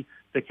somebody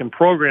that can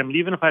program it,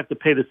 even if I have to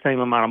pay the same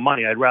amount of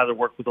money, I'd rather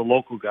work with a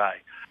local guy.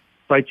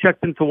 So I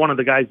checked into one of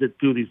the guys that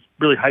do these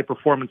really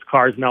high-performance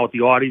cars now with the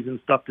Audis and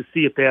stuff to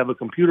see if they have a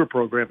computer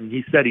program, and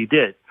he said he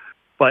did.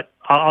 But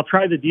I'll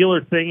try the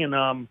dealer thing,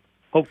 and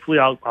hopefully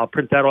I'll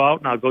print that all out,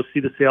 and I'll go see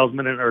the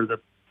salesman or the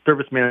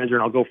service manager,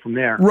 and I'll go from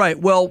there. Right.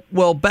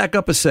 Well, back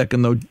up a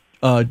second, though,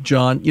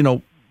 John.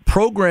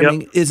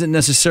 Programming isn't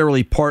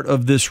necessarily part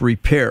of this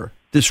repair.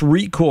 This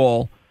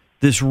recall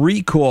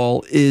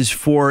is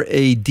for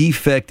a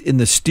defect in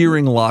the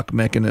steering lock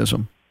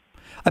mechanism.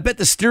 I bet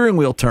the steering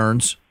wheel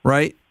turns,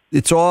 right?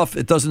 It's off.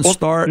 It doesn't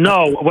start.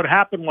 No, what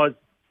happened was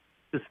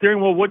the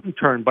steering wheel wouldn't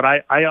turn,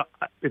 but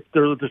it's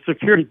the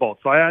security bolt.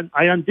 So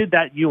I undid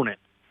that unit,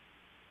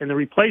 and the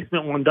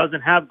replacement one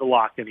doesn't have the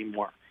lock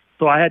anymore.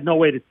 So I had no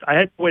way to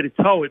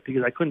tow it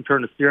because I couldn't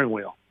turn the steering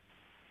wheel.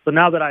 So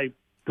now that I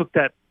took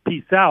that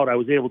piece out, I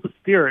was able to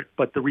steer it,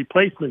 but the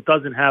replacement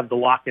doesn't have the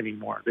lock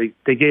anymore.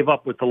 They gave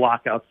up with the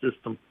lockout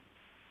system.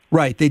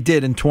 Right, they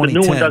did in 2010. The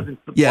new one doesn't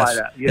supply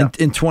that. Yeah.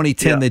 In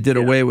 2010, they did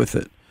away with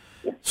it.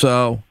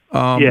 So,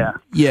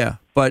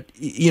 but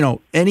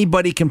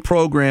anybody can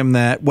program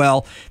that.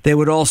 Well, they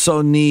would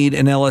also need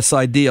an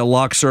LSID, a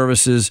lock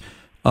services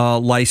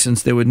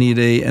license. They would need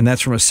and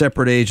that's from a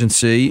separate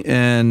agency.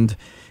 And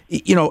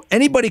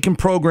anybody can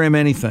program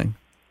anything.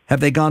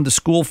 Have they gone to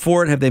school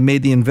for it? Have they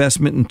made the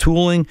investment in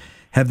tooling?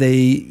 Have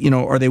they,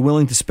 are they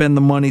willing to spend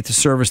the money to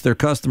service their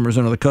customers,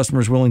 and are the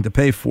customers willing to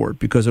pay for it?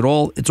 Because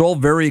it's all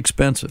very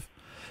expensive.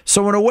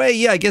 So in a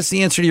way, I guess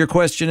the answer to your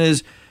question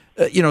is,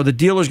 the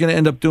dealer's going to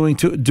end up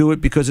do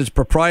it because it's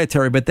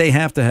proprietary, but they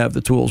have to have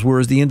the tools,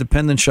 whereas the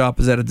independent shop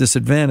is at a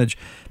disadvantage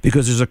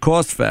because there's a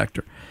cost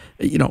factor.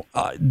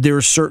 There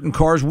are certain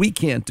cars we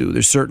can't do.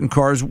 There's certain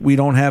cars we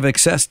don't have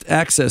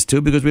access to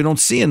because we don't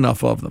see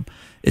enough of them.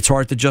 It's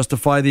hard to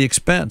justify the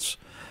expense.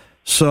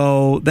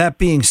 So that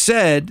being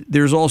said,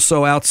 there's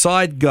also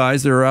outside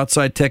guys. There are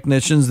outside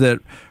technicians that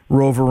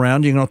rove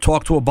around. You can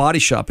talk to a body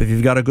shop. If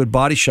you've got a good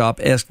body shop,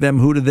 ask them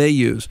who do they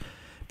use.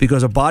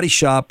 Because a body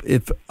shop,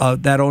 if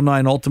that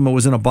 09 Altima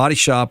was in a body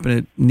shop and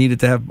it needed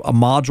to have a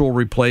module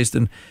replaced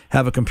and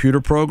have a computer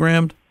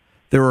programmed,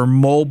 there are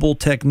mobile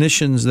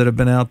technicians that have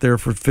been out there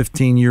for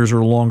 15 years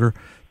or longer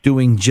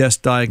doing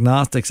just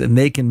diagnostics, and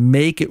they can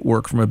make it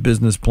work from a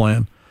business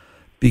plan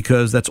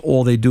because that's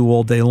all they do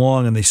all day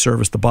long, and they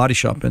service the body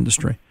shop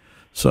industry.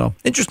 So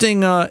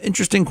interesting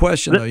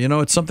question,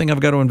 though. It's something I've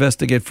got to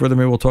investigate further.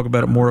 Maybe we'll talk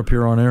about it more up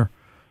here on air.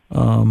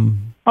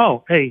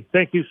 Hey,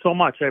 thank you so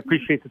much. I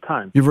appreciate the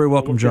time. You're very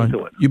welcome, John.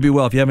 You be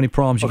well. If you have any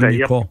problems, you give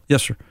me a call.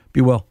 Yes, sir.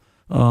 Be well.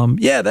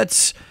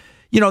 That's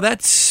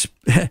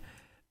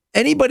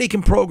anybody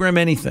can program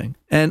anything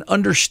and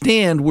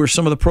understand where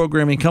some of the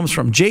programming comes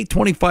from.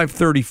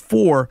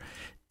 J2534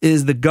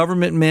 is the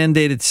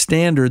government-mandated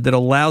standard that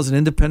allows an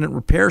independent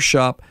repair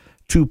shop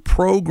to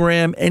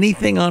program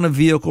anything on a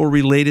vehicle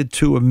related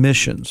to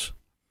emissions.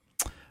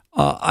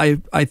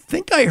 I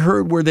think I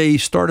heard where they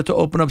started to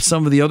open up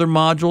some of the other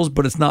modules,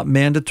 but it's not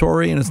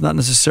mandatory and it's not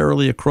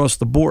necessarily across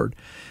the board.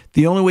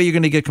 The only way you're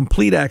going to get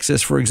complete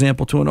access, for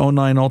example, to an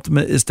 09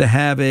 Altima is to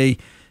have a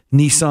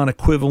Nissan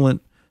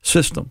equivalent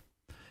system.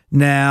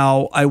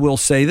 Now, I will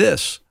say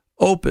this,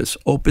 Opus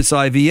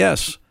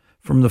IVS,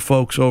 from the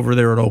folks over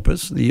there at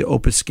Opus, the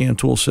Opus scan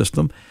tool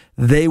system,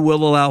 they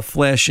will allow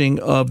flashing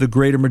of the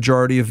greater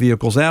majority of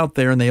vehicles out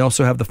there, and they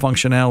also have the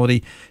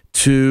functionality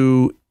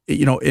to,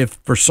 if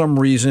for some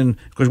reason,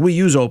 because we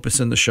use Opus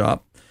in the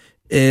shop,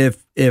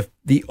 if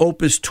the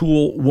Opus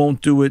tool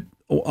won't do it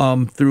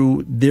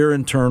through their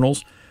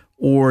internals,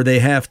 or they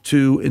have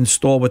to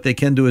install, what they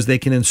can do is they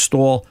can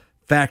install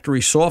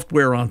factory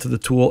software onto the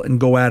tool and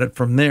go at it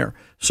from there.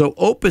 So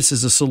Opus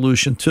is a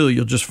solution too.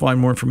 You'll just find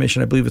more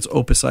information. I believe it's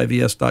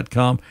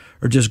opusivs.com,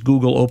 or just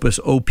Google Opus,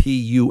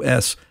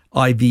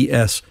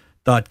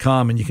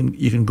 OPUSIVS.com, and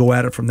you can go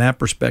at it from that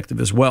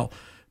perspective as well.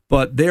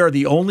 But they are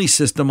the only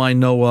system I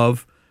know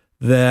of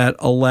that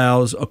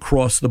allows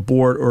across the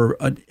board, or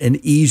an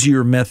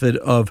easier method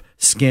of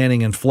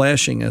scanning and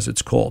flashing, as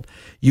it's called.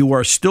 You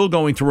are still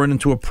going to run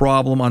into a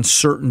problem on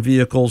certain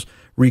vehicles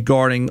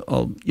regarding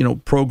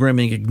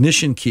programming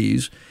ignition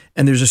keys,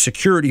 and there's a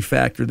security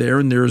factor there,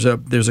 and there's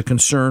a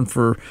concern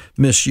for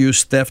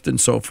misuse, theft,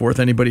 and so forth.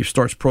 Anybody who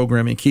starts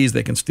programming keys,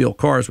 they can steal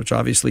cars, which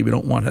obviously we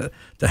don't want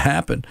to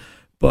happen.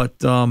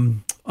 But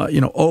Opus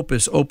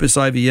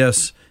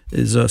IVS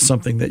is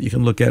something that you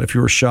can look at if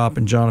you're a shop.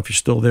 And John, if you're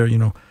still there,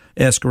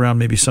 ask around.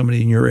 Maybe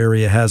somebody in your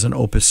area has an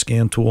Opus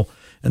scan tool,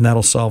 and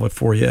that'll solve it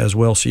for you as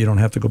well, so you don't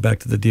have to go back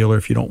to the dealer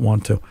if you don't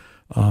want to.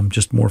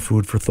 Just more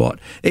food for thought.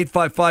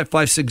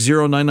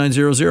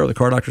 855-560-9900. The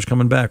Car Doctor's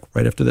coming back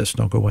right after this.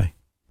 Don't go away.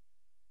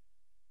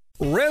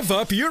 Rev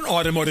up your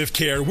automotive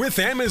care with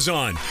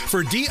Amazon.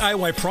 For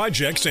DIY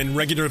projects and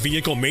regular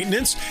vehicle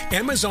maintenance,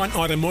 Amazon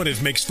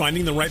Automotive makes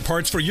finding the right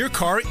parts for your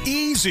car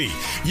easy.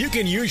 You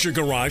can use your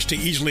garage to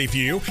easily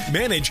view,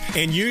 manage,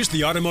 and use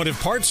the automotive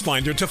parts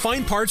finder to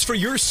find parts for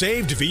your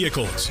saved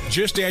vehicles.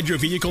 Just add your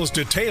vehicle's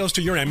details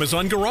to your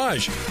Amazon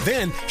garage.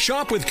 Then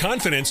shop with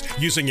confidence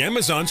using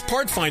Amazon's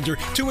part finder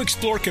to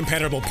explore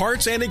compatible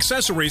parts and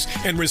accessories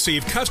and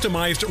receive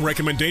customized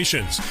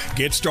recommendations.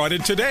 Get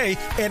started today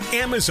at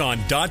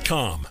Amazon.com.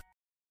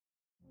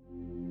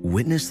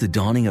 Witness the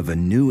dawning of a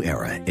new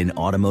era in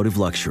automotive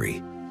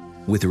luxury,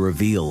 with a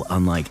reveal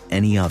unlike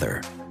any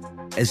other,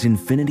 as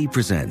Infiniti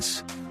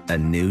presents a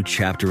new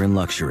chapter in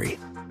luxury,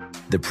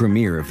 the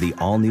premiere of the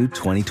all-new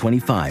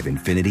 2025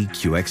 Infiniti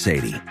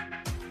QX80.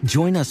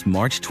 Join us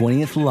March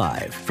 20th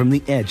live from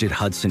the Edge at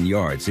Hudson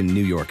Yards in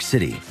New York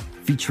City,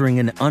 featuring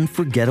an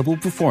unforgettable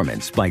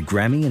performance by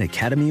Grammy and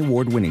Academy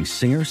Award-winning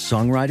singer,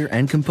 songwriter,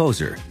 and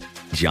composer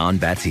Jon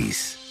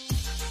Batiste.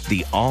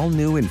 The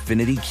all-new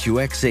Infiniti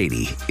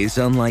QX80 is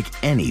unlike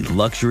any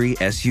luxury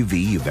SUV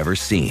you've ever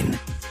seen.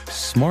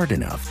 Smart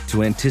enough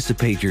to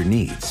anticipate your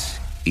needs,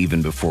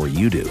 even before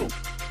you do.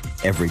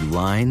 Every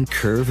line,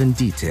 curve, and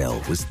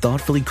detail was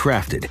thoughtfully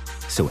crafted,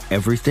 so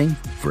everything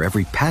for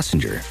every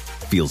passenger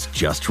feels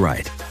just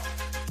right.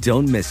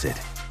 Don't miss it.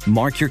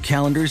 Mark your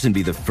calendars and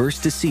be the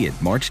first to see it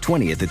March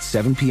 20th at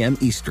 7 p.m.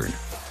 Eastern,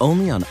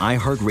 only on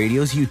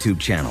iHeartRadio's YouTube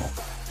channel.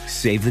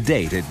 Save the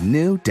date at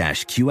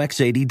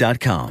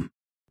new-QX80.com.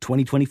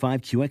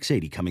 2025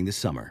 QX80 coming this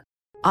summer.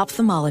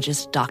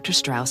 Ophthalmologist Dr.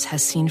 Strauss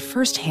has seen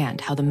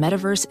firsthand how the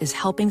metaverse is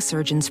helping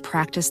surgeons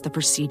practice the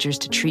procedures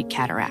to treat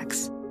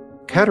cataracts.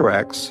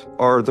 Cataracts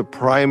are the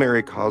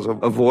primary cause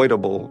of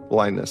avoidable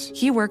blindness.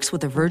 He works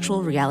with a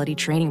virtual reality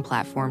training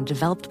platform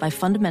developed by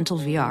Fundamental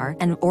VR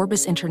and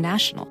Orbis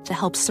International to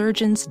help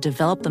surgeons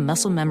develop the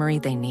muscle memory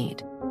they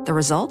need. The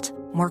result?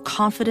 More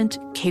confident,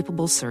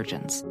 capable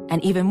surgeons.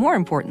 And even more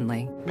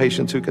importantly,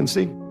 patients who can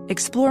see.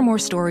 Explore more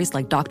stories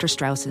like Dr.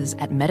 Strauss's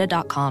at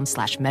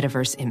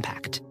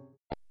meta.com/metaverseimpact.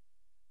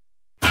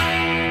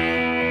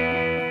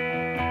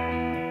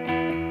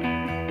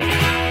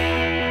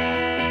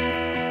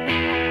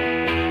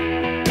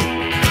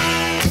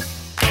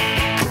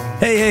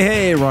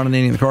 Hey, Ron and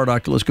Annie, the Car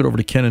Doctor. Let's get over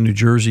to Ken in New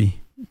Jersey.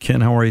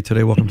 Ken, how are you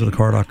today? Welcome to the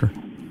Car Doctor.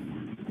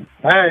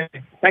 Hey,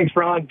 thanks,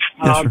 Ron.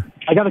 Yes, sir.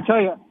 I got to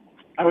tell you,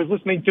 I was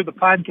listening to the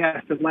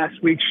podcast of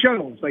last week's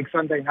show, like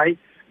Sunday night,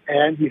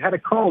 and you had a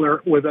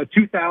caller with a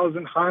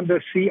 2000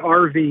 Honda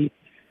CR-V,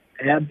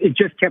 and it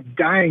just kept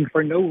dying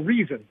for no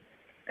reason.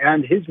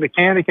 And his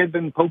mechanic had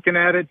been poking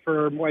at it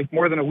for like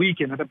more than a week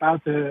and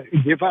about to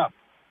give up.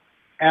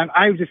 And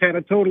I just had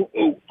a total,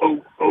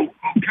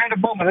 kind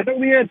of moment. I know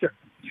the answer.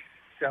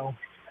 So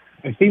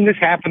I've seen this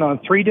happen on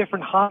 3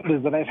 different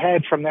Hondas that I've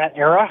had from that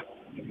era.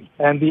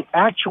 And the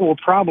actual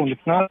problem,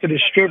 it's not the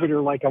distributor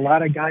like a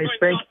lot of guys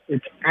think.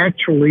 It's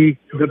actually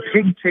the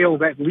pigtail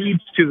that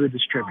leads to the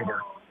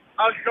distributor.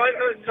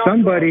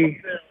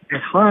 Somebody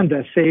at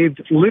Honda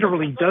saved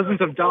literally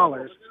dozens of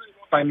dollars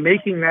by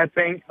making that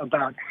thing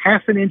about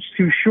half an inch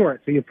too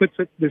short. So you put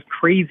this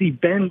crazy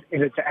bend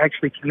in it to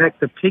actually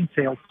connect the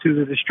pigtail to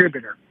the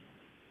distributor.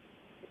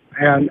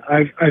 And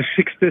I've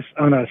fixed this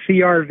on a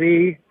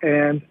CRV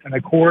and an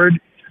Accord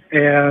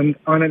and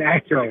on an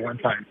Acura one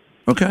time.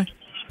 Okay.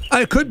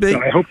 It could be.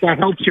 So I hope that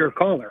helps your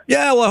caller.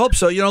 Yeah, well, I hope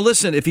so.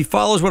 Listen, if he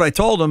follows what I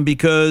told him,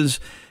 because,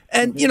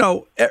 and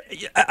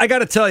I got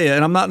to tell you,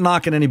 and I'm not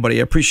knocking anybody.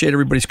 I appreciate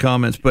everybody's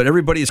comments, but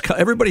everybody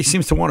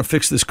seems to want to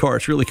fix this car.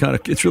 It's really kind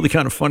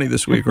of funny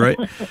this week, right?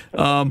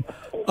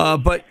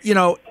 But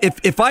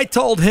if I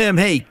told him,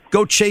 hey,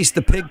 go chase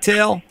the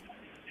pigtail,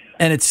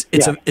 and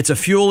it's a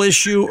fuel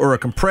issue or a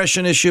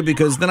compression issue,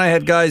 because then I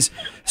had guys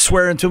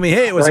swearing to me,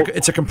 hey,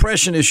 it's a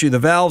compression issue. The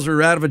valves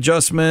are out of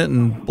adjustment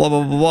and blah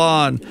blah blah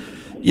blah. And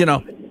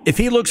if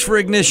he looks for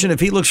ignition, if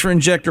he looks for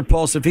injector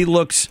pulse, if he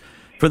looks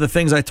for the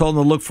things I told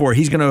him to look for,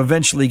 he's going to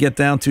eventually get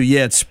down to,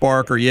 it's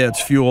spark or it's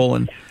fuel.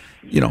 And,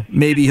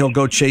 maybe he'll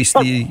go chase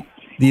the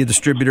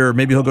distributor, or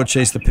maybe he'll go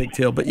chase the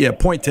pigtail. But,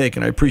 point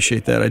taken. I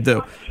appreciate that. I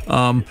do.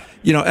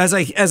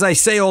 As I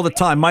say all the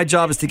time, my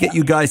job is to get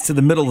you guys to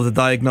the middle of the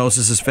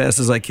diagnosis as fast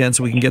as I can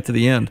so we can get to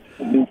the end.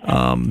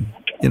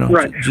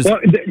 Right. Well,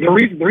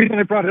 the reason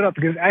I brought it up,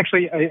 because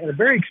actually a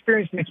very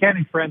experienced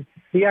mechanic friend,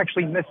 he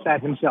actually missed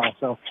that himself.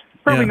 So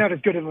probably not as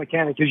good of a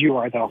mechanic as you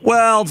are, though.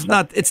 Well,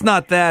 it's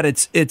not that.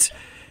 It's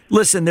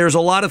listen, there's a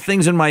lot of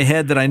things in my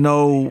head that I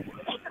know.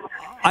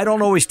 I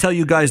don't always tell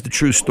you guys the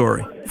true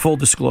story, full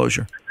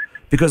disclosure,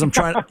 because I'm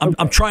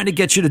trying to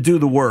get you to do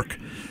the work.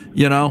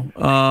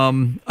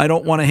 I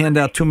don't want to hand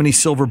out too many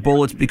silver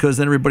bullets, because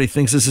then everybody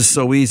thinks this is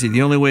so easy.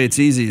 The only way it's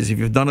easy is if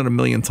you've done it a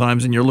million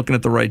times and you're looking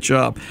at the right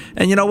job.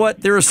 And you know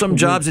what? There are some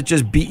jobs that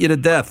just beat you to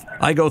death.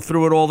 I go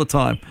through it all the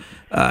time.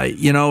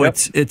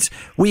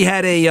 We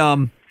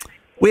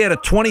had a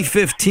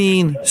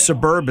 2015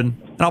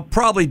 Suburban, and I'll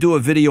probably do a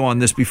video on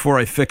this before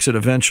I fix it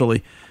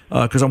eventually,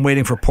 because I'm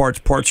waiting for parts.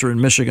 Parts are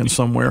in Michigan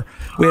somewhere.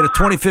 We had a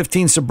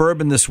 2015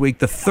 Suburban this week.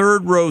 The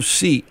third row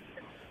seat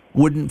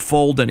wouldn't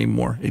fold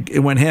anymore. It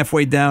went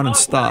halfway down and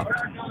stopped.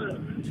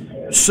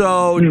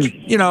 So,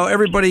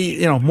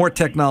 everybody, more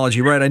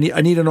technology, right? I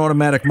need an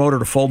automatic motor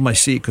to fold my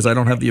seat because I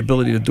don't have the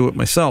ability to do it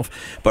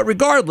myself. But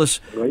regardless,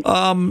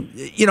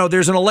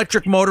 there's an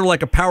electric motor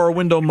like a power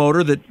window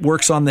motor that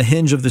works on the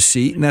hinge of the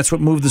seat, and that's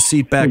what moves the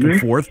seat back and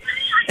forth.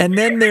 And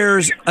then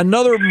there's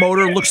another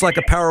motor, looks like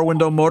a power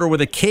window motor,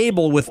 with a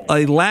cable with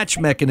a latch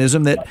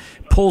mechanism that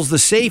pulls the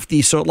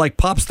safety, so it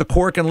pops the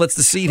cork and lets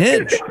the seat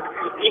hinge.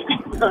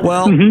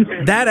 Well,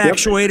 that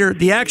actuator,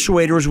 the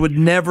actuators would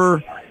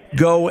never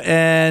go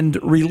and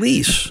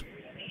release.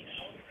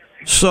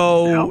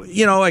 So,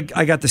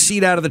 I got the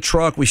seat out of the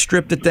truck. We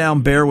stripped it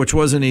down bare, which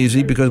wasn't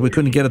easy because we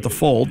couldn't get it to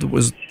fold.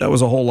 That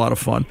was a whole lot of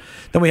fun.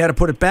 Then we had to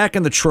put it back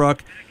in the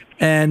truck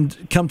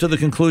and come to the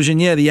conclusion,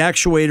 the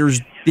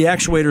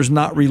actuator's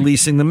not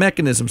releasing the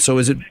mechanism. So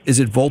is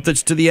it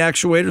voltage to the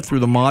actuator through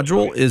the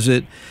module? Is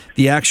it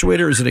the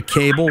actuator? Is it a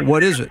cable?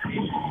 What is it?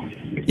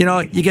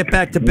 You get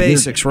back to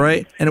basics,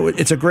 right? And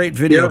it's a great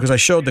video because I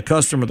showed the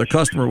customer. The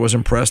customer was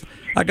impressed.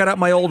 I got out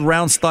my old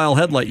round-style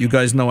headlight you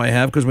guys know I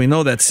have, because we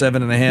know that's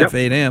 7.5,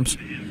 8 amps.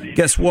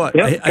 Guess what?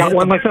 I got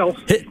one myself.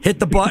 Hit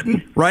the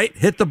button, right?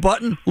 Hit the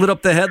button, lit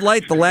up the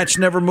headlight, the latch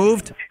never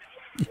moved.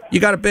 You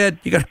got a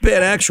bad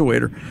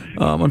actuator.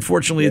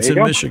 Unfortunately, it's in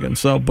Michigan.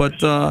 So,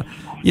 but,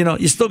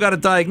 you still got to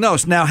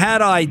diagnose. Now,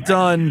 had I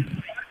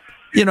done...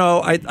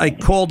 I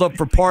called up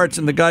for parts,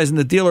 and the guys in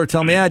the dealer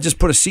tell me, just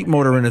put a seat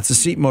motor in. It's a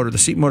seat motor. The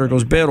seat motor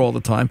goes bad all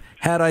the time.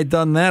 Had I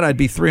done that, I'd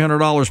be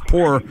 $300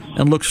 poorer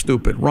and look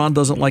stupid. Ron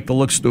doesn't like to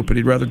look stupid.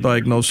 He'd rather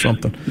diagnose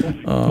something.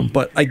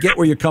 But I get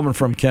where you're coming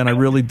from, Ken. I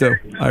really do.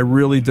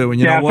 And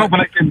you know what?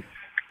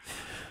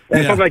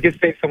 I hope I could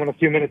save someone a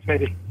few minutes,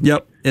 maybe.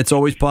 Yep, it's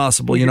always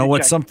possible. You know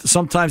what?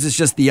 Sometimes it's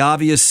just the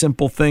obvious,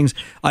 simple things.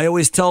 I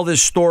always tell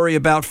this story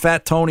about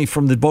Fat Tony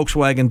from the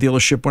Volkswagen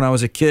dealership when I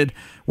was a kid,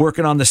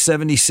 working on the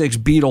 76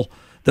 Beetle.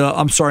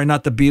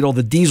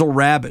 The Diesel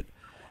Rabbit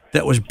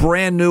that was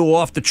brand new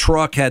off the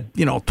truck, had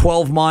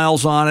 12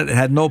 miles on it. It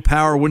had no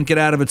power, wouldn't get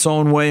out of its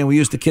own way. And we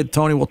used to kid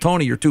Tony, well,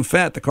 Tony, you're too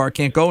fat. The car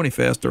can't go any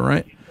faster,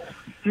 right?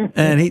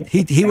 And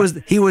he was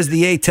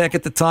the A-Tech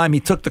at the time. He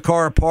took the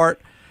car apart,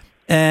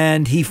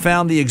 and he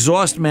found the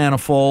exhaust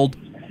manifold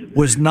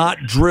was not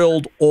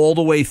drilled all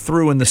the way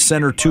through in the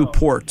center two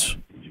ports.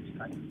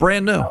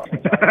 Brand new.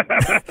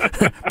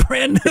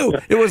 Brand new.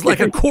 It was like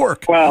a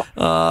cork.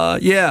 Wow.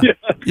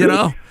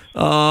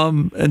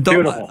 And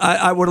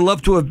I would have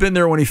loved to have been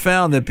there when he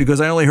found it,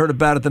 because I only heard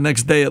about it the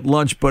next day at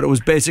lunch. But it was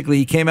basically,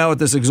 he came out with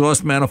this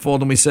exhaust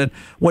manifold and we said,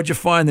 "What'd you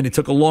find?" And he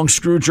took a long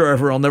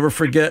screwdriver. I'll never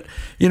forget.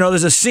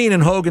 There's a scene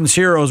in Hogan's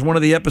Heroes, one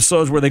of the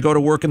episodes where they go to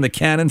work in the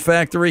cannon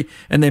factory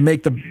and they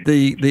make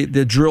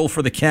the drill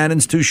for the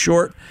cannons too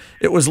short.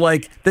 It was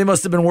like they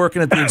must have been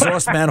working at the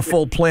exhaust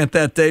manifold plant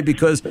that day,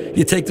 because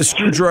you take the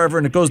screwdriver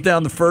and it goes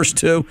down the first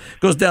two,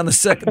 goes down the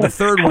second, the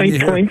third one, you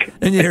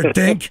hear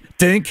dink,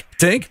 dink,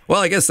 dink.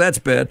 Well, I guess that's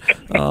bad.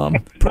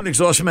 Put an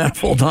exhaust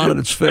manifold on it,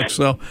 it's fixed.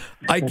 So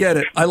I get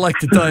it. I like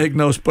to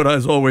diagnose, but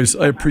as always,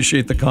 I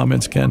appreciate the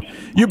comments, Ken.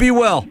 You be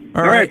well.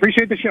 All right.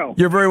 Appreciate the show.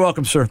 You're very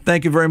welcome, sir.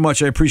 Thank you very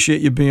much. I appreciate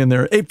you being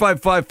there.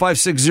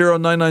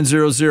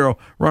 855-560-9900.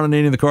 Ron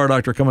Ananian, the Car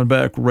Doctor, coming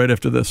back right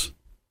after this.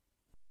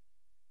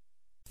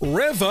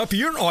 Rev up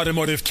your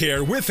automotive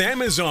care with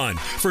Amazon.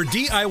 For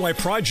DIY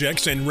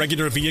projects and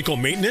regular vehicle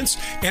maintenance,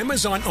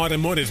 Amazon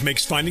Automotive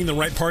makes finding the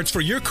right parts for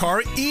your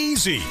car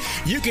easy.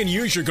 You can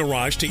use your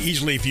garage to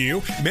easily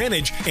view,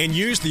 manage, and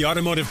use the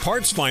automotive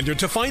parts finder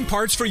to find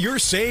parts for your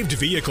saved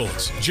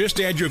vehicles.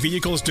 Just add your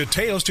vehicle's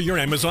details to your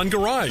Amazon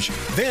garage.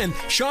 Then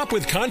shop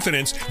with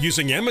confidence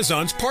using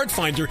Amazon's part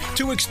finder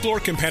to explore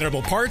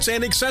compatible parts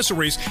and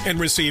accessories and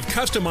receive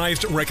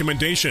customized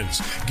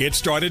recommendations. Get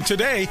started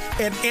today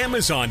at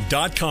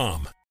Amazon.com.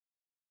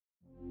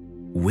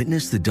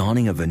 Witness the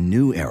dawning of a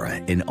new era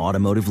in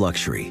automotive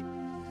luxury,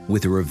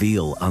 with a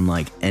reveal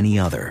unlike any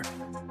other,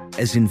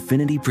 as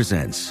Infiniti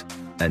presents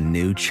a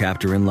new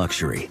chapter in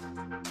luxury,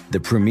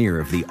 the premiere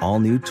of the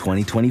all-new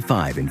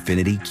 2025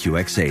 Infiniti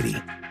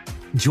QX80.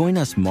 Join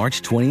us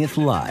March 20th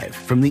live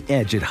from the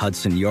Edge at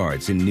Hudson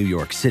Yards in New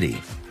York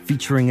City,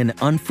 featuring an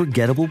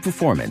unforgettable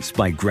performance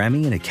by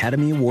Grammy and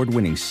Academy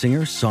Award-winning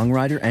singer,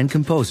 songwriter, and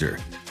composer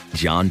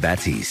Jon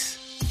Batiste.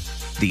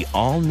 The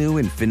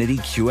all-new Infiniti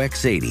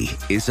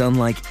QX80 is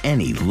unlike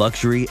any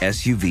luxury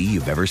SUV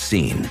you've ever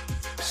seen.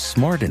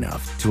 Smart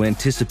enough to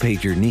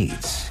anticipate your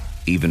needs,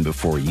 even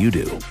before you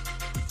do.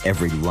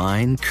 Every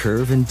line,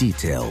 curve, and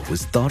detail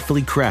was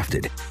thoughtfully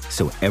crafted,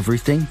 so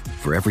everything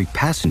for every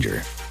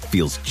passenger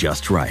feels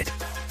just right.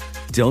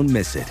 Don't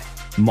miss it.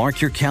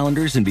 Mark your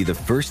calendars and be the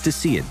first to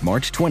see it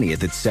March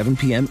 20th at 7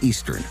 p.m.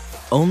 Eastern,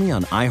 only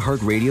on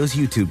iHeartRadio's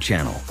YouTube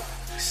channel.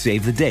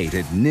 Save the date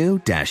at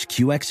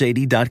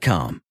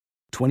new-QX80.com.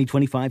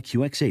 2025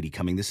 QX80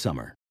 coming this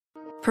summer.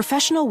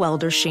 Professional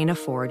welder Shayna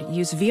Ford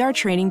used VR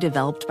training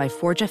developed by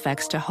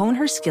ForgeFX to hone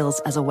her skills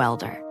as a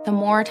welder. The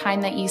more time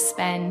that you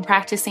spend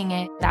practicing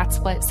it, that's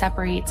what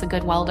separates a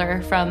good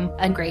welder from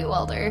a great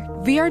welder.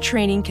 VR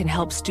training can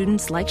help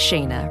students like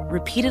Shayna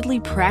repeatedly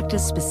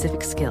practice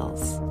specific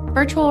skills.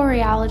 Virtual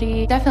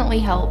reality definitely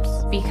helps,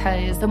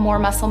 because the more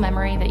muscle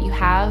memory that you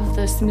have,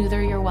 the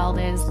smoother your weld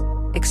is.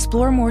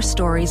 Explore more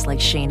stories like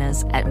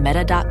Shayna's at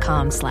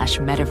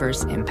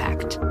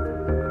meta.com/metaverseimpact.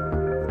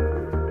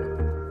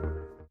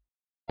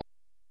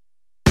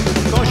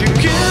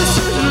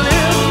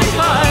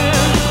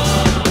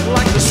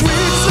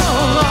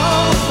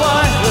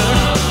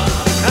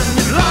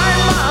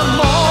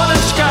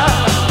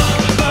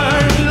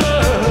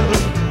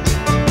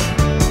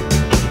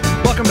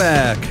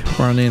 Back.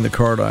 Ron Ananian, the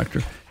Car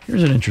Doctor.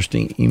 Here's an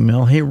interesting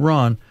email. Hey,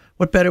 Ron,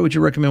 what battery would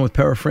you recommend with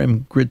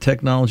PowerFrame grid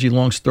technology?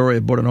 Long story. I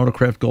bought an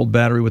Autocraft Gold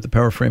battery with the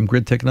PowerFrame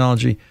grid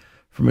technology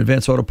from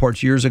Advanced Auto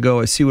Parts years ago.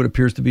 I see what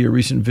appears to be a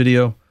recent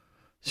video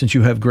since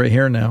you have gray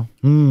hair now.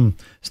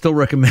 Still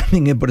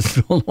recommending it, but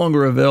it's no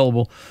longer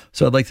available.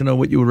 So I'd like to know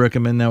what you would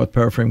recommend now with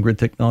PowerFrame grid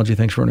technology.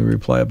 Thanks for any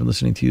reply. I've been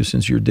listening to you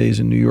since your days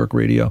in New York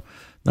radio.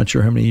 Not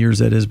sure how many years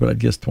that is, but I'd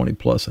guess 20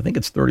 plus. I think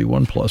it's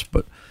 31 plus,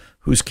 but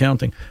who's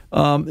counting?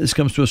 This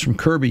comes to us from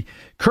Kirby.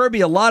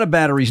 Kirby, a lot of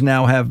batteries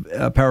now have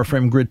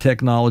PowerFrame grid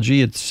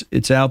technology.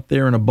 It's out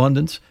there in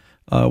abundance.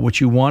 What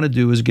you want to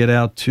do is get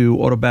out to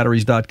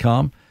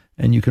autobatteries.com,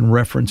 and you can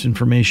reference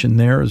information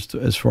there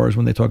as far as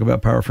when they talk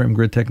about PowerFrame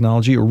grid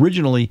technology.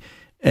 Originally,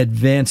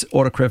 Advanced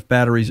Autocraft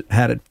batteries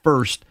had it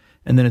first,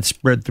 and then it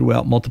spread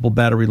throughout multiple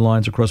battery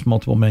lines across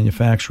multiple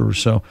manufacturers.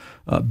 So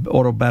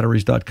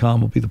autobatteries.com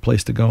will be the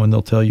place to go, and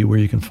they'll tell you where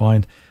you can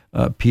find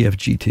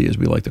PFGT, as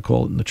we like to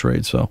call it in the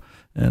trade. So,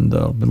 and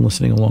I've been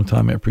listening a long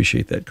time. I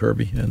appreciate that,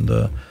 Kirby. And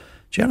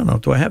gee, I don't know.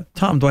 Do I have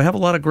a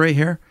lot of gray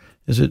hair?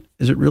 Is it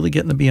really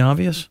getting to be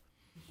obvious?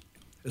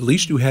 At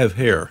least you have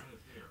hair.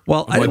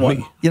 Well,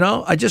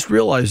 I just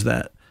realized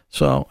that.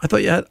 So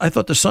I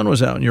thought the sun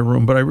was out in your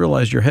room, but I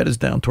realized your head is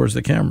down towards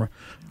the camera.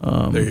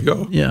 There you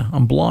go. Yeah,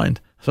 I'm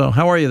blind. So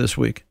how are you this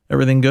week?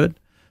 Everything good?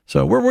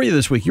 So where were you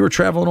this week? You were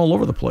traveling all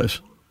over the place.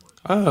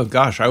 Oh,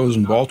 gosh, I was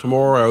in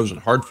Baltimore. I was in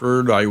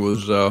Hartford. I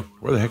was,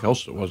 where the heck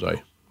else was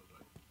I?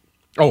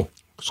 Oh,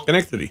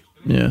 Schenectady.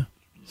 Yeah.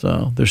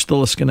 So there's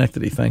still a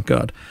Schenectady, thank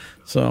God.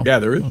 So yeah,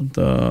 there is.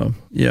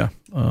 Yeah.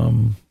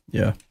 And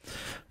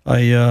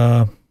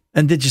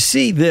did you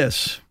see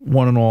this,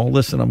 one and all?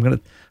 Listen, I'm going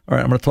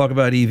to talk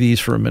about EVs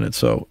for a minute.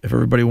 So if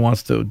everybody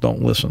wants to,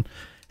 don't listen.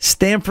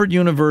 Stanford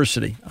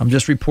University. I'm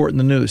just reporting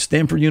the news.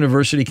 Stanford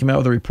University came out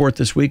with a report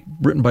this week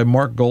written by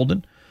Mark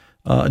Golden.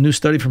 A new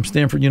study from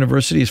Stanford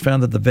University has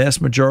found that the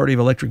vast majority of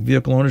electric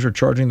vehicle owners are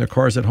charging their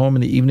cars at home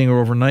in the evening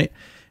or overnight,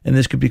 and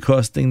this could be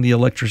costing the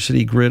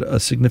electricity grid a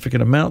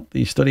significant amount.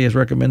 The study has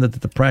recommended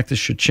that the practice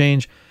should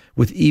change,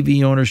 with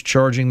EV owners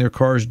charging their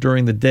cars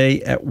during the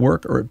day at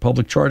work or at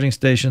public charging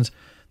stations.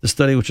 The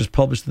study, which was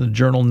published in the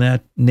journal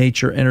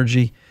Nature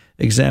Energy,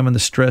 examined the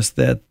stress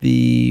that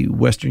the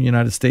Western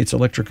United States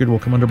electric grid will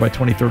come under by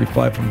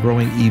 2035 from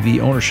growing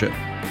EV ownership.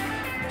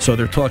 So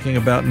they're talking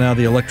about now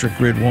the electric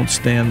grid won't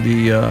stand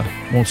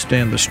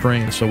the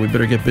strain. So we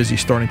better get busy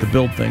starting to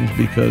build things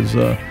because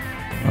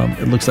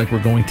it looks like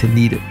we're going to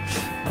need it.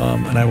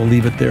 And I will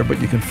leave it there,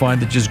 but you can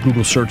find it. Just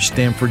Google search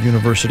Stanford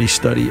University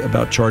study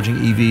about charging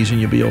EVs,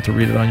 and you'll be able to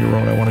read it on your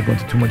own. I want to go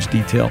into too much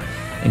detail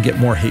and get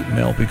more hate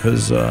mail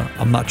because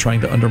I'm not trying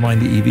to undermine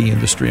the EV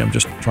industry. I'm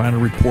just trying to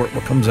report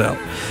what comes out.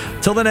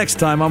 Till the next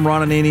time, I'm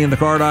Ron Ananian, the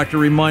Car Doctor,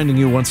 reminding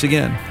you once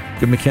again,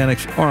 good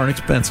mechanics aren't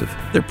expensive.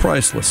 They're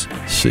priceless.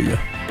 See ya.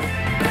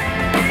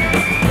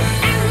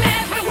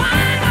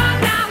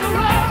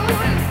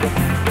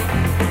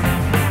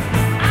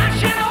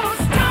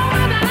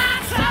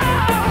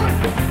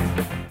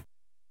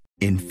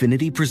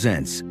 Infiniti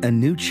presents a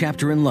new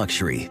chapter in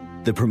luxury,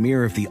 the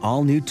premiere of the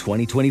all-new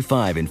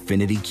 2025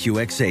 Infiniti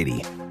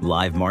QX80,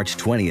 live March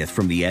 20th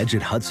from the Edge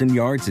at Hudson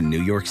Yards in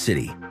New York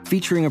City,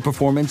 featuring a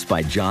performance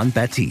by John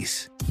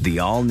Batiste. The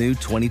all-new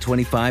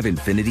 2025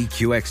 Infiniti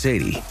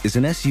QX80 is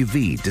an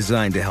SUV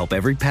designed to help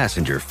every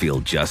passenger feel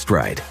just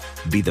right.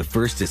 Be the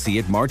first to see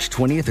it March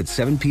 20th at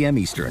 7 p.m.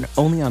 Eastern,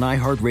 only on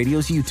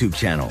iHeartRadio's YouTube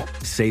channel.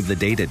 Save the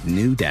date at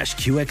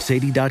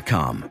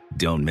new-QX80.com.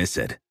 Don't miss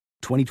it.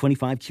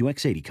 2025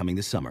 QX80 coming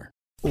this summer.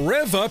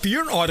 Rev up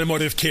your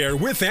automotive care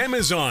with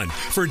Amazon.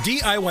 For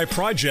DIY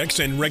projects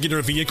and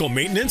regular vehicle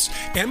maintenance,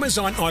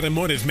 Amazon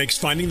Automotive makes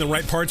finding the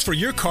right parts for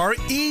your car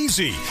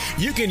easy.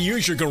 You can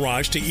use your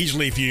garage to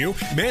easily view,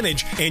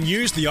 manage, and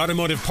use the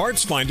automotive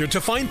parts finder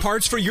to find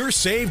parts for your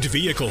saved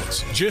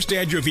vehicles. Just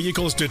add your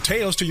vehicle's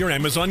details to your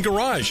Amazon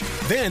garage.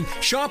 Then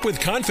shop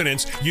with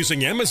confidence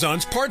using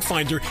Amazon's part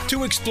finder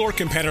to explore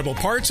compatible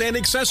parts and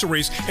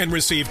accessories and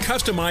receive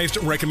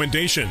customized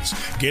recommendations.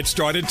 Get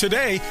started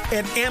today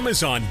at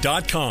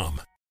Amazon.com.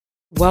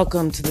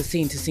 Welcome to the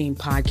Scene to Scene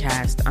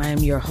podcast. I am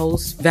your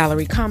host,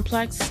 Valerie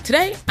Complex.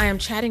 Today, I am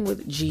chatting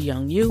with Ji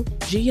Young Yu.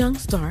 Ji Young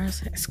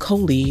stars as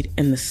co-lead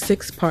in the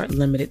 6-part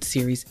limited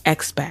series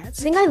Expats.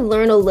 I think I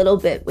learn a little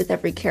bit with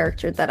every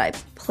character that I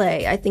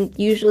play. I think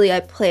usually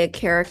I play a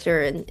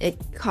character and it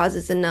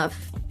causes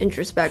enough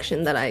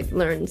introspection that I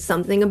learn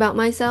something about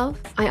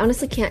myself. I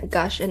honestly can't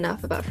gush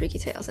enough about Freaky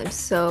Tales. I'm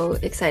so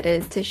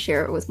excited to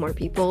share it with more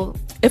people.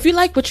 If you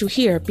like what you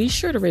hear, be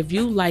sure to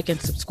review, like, and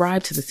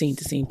subscribe to the Scene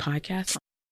to Scene podcast.